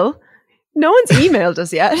email. No one's emailed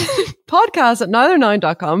us yet.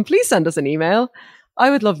 podcast@neither9.com. Please send us an email. I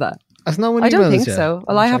would love that. Has no one I don't think so.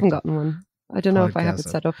 Well, I haven't gotten one. I don't know if I have it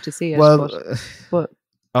set up to see it. Well, but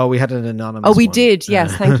oh, we had an anonymous one. Did.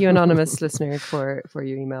 Yes. Thank you, anonymous listener, for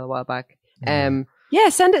your email a while back. Yeah,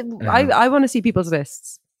 send it. I want to see people's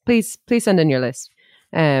lists. Please send in your list.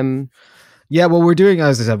 Yeah, well, we're doing,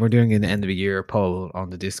 as I said, we're doing an end of the year poll on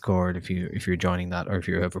the Discord. If you're joining that, or if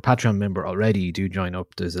you're a Patreon member already, do join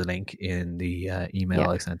up. There's a link in the email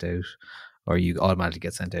I sent out, or you automatically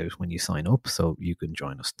get sent out when you sign up, so you can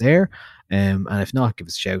join us there. And if not, give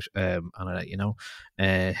us a shout, and I'll let you know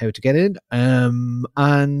how to get in.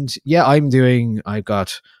 And yeah, I've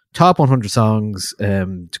got top 100 songs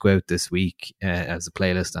to go out this week as a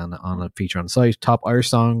playlist and on a feature on the site. Top Irish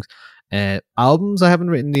songs. Albums, I haven't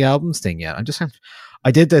written the albums thing yet.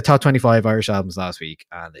 I did the top 25 Irish albums last week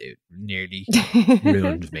and it nearly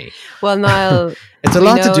ruined me. Well, Niall, it's a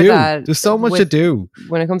lot to do. There's so much to do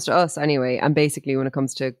when it comes to us anyway, and basically when it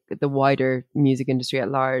comes to the wider music industry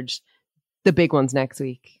at large. The big one's next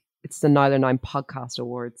week. It's the Neither Nine Podcast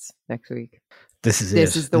Awards next week. This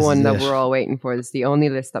is the one that we're all waiting for. This is the only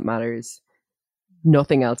list that matters.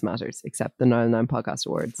 Nothing else matters except the Neither Nine Podcast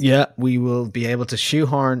Awards. Yeah, we will be able to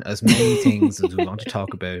shoehorn as many things as we want to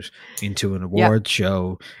talk about into an award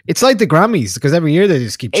show. It's like the Grammys, because every year they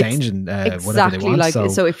just keep changing whatever they want. Like,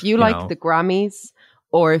 so if you like the Grammys,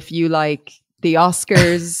 or if you like the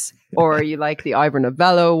Oscars, or you like the Ivor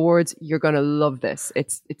Novello Awards, you're going to love this.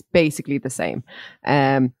 It's basically the same.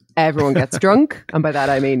 Everyone gets drunk, and by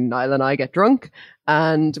that I mean Niall and I get drunk,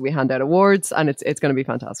 and we hand out awards, and it's going to be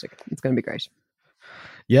fantastic. It's going to be great.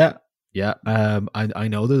 Yeah. I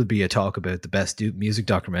know there'll be a talk about the best music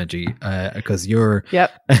documentary because your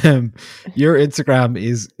Instagram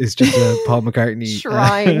is just a Paul McCartney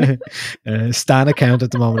shrine stan account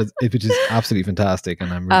at the moment, which is absolutely fantastic.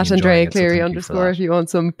 And I'm really at Andrea Cleary _ if you want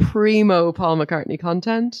some primo Paul McCartney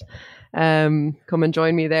content. Come and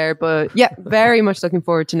join me there. But yeah, very much looking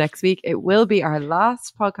forward to next week. It will be our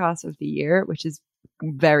last podcast of the year, which is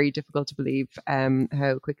very difficult to believe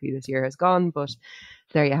how quickly this year has gone, but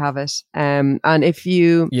there you have it. And if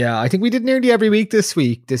you I think we did nearly every week this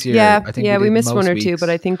year. I think we missed one or two, but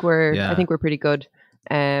I think we're pretty good.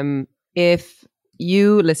 If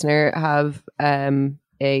you, listener, have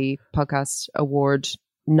a podcast award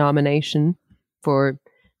nomination for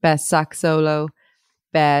best sax solo,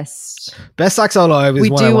 best sax solo, we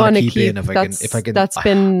do want to keep in if I can. That's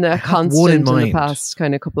been a constant in the past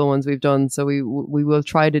kind of couple of ones we've done. So we will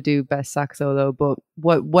try to do best sax solo, but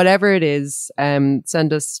whatever it is,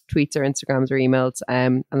 send us tweets or Instagrams or emails,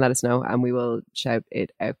 and let us know, and we will shout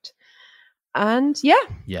it out. And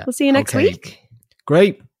we'll see you next week.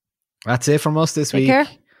 Great, that's it from us this week. Take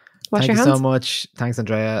care. Wash your hands. Thank you so much. Thanks,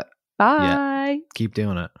 Andrea. Bye. Keep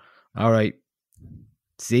doing it. All right.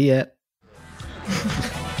 See ya.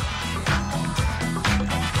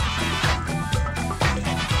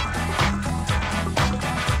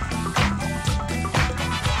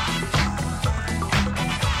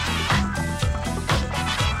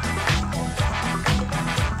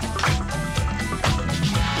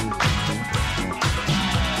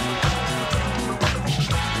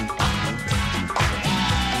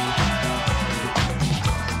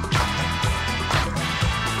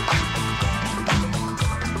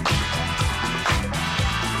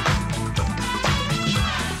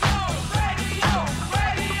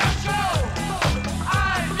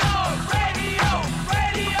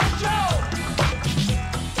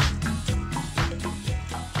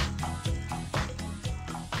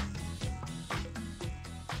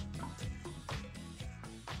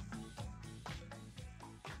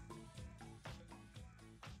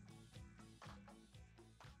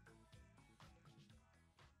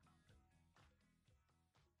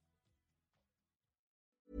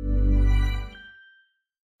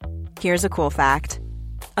 Here's a cool fact.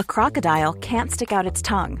 A crocodile can't stick out its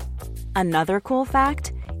tongue. Another cool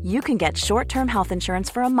fact, you can get short-term health insurance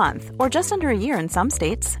for a month or just under a year in some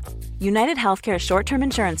states. United Healthcare short-term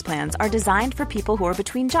insurance plans are designed for people who are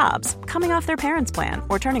between jobs, coming off their parents' plan,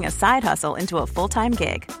 or turning a side hustle into a full-time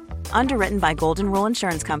gig. Underwritten by Golden Rule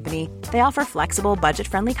Insurance Company, they offer flexible,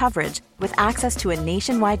 budget-friendly coverage with access to a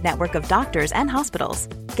nationwide network of doctors and hospitals.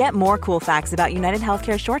 Get more cool facts about United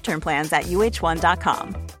Healthcare short-term plans at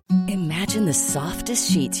uh1.com. Imagine the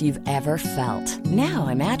softest sheets you've ever felt. Now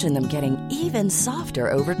imagine them getting even softer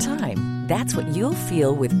over time. That's what you'll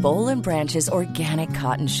feel with Boll & Branch's organic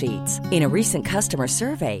cotton sheets. In a recent customer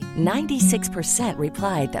survey, 96%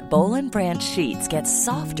 replied that Boll & Branch sheets get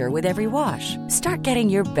softer with every wash. Start getting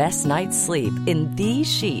your best night's sleep in these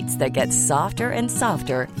sheets that get softer and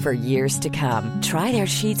softer for years to come. Try their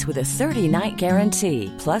sheets with a 30-night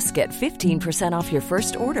guarantee. Plus, get 15% off your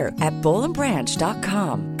first order at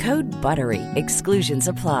bollandbranch.com. Code BUTTERY. Exclusions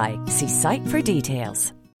apply. See site for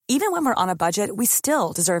details. Even when we're on a budget, we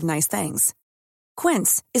still deserve nice things.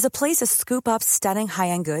 Quince is a place to scoop up stunning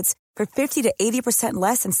high-end goods for 50 to 80%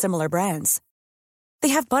 less than similar brands. They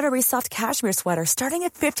have buttery soft cashmere sweaters starting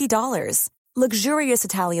at $50, luxurious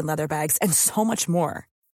Italian leather bags, and so much more.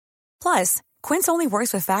 Plus, Quince only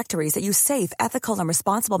works with factories that use safe, ethical, and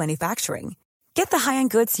responsible manufacturing. Get the high-end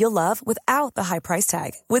goods you'll love without the high price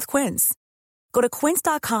tag with Quince. Go to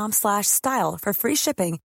quince.com/style for free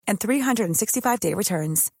shipping and 365-day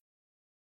returns.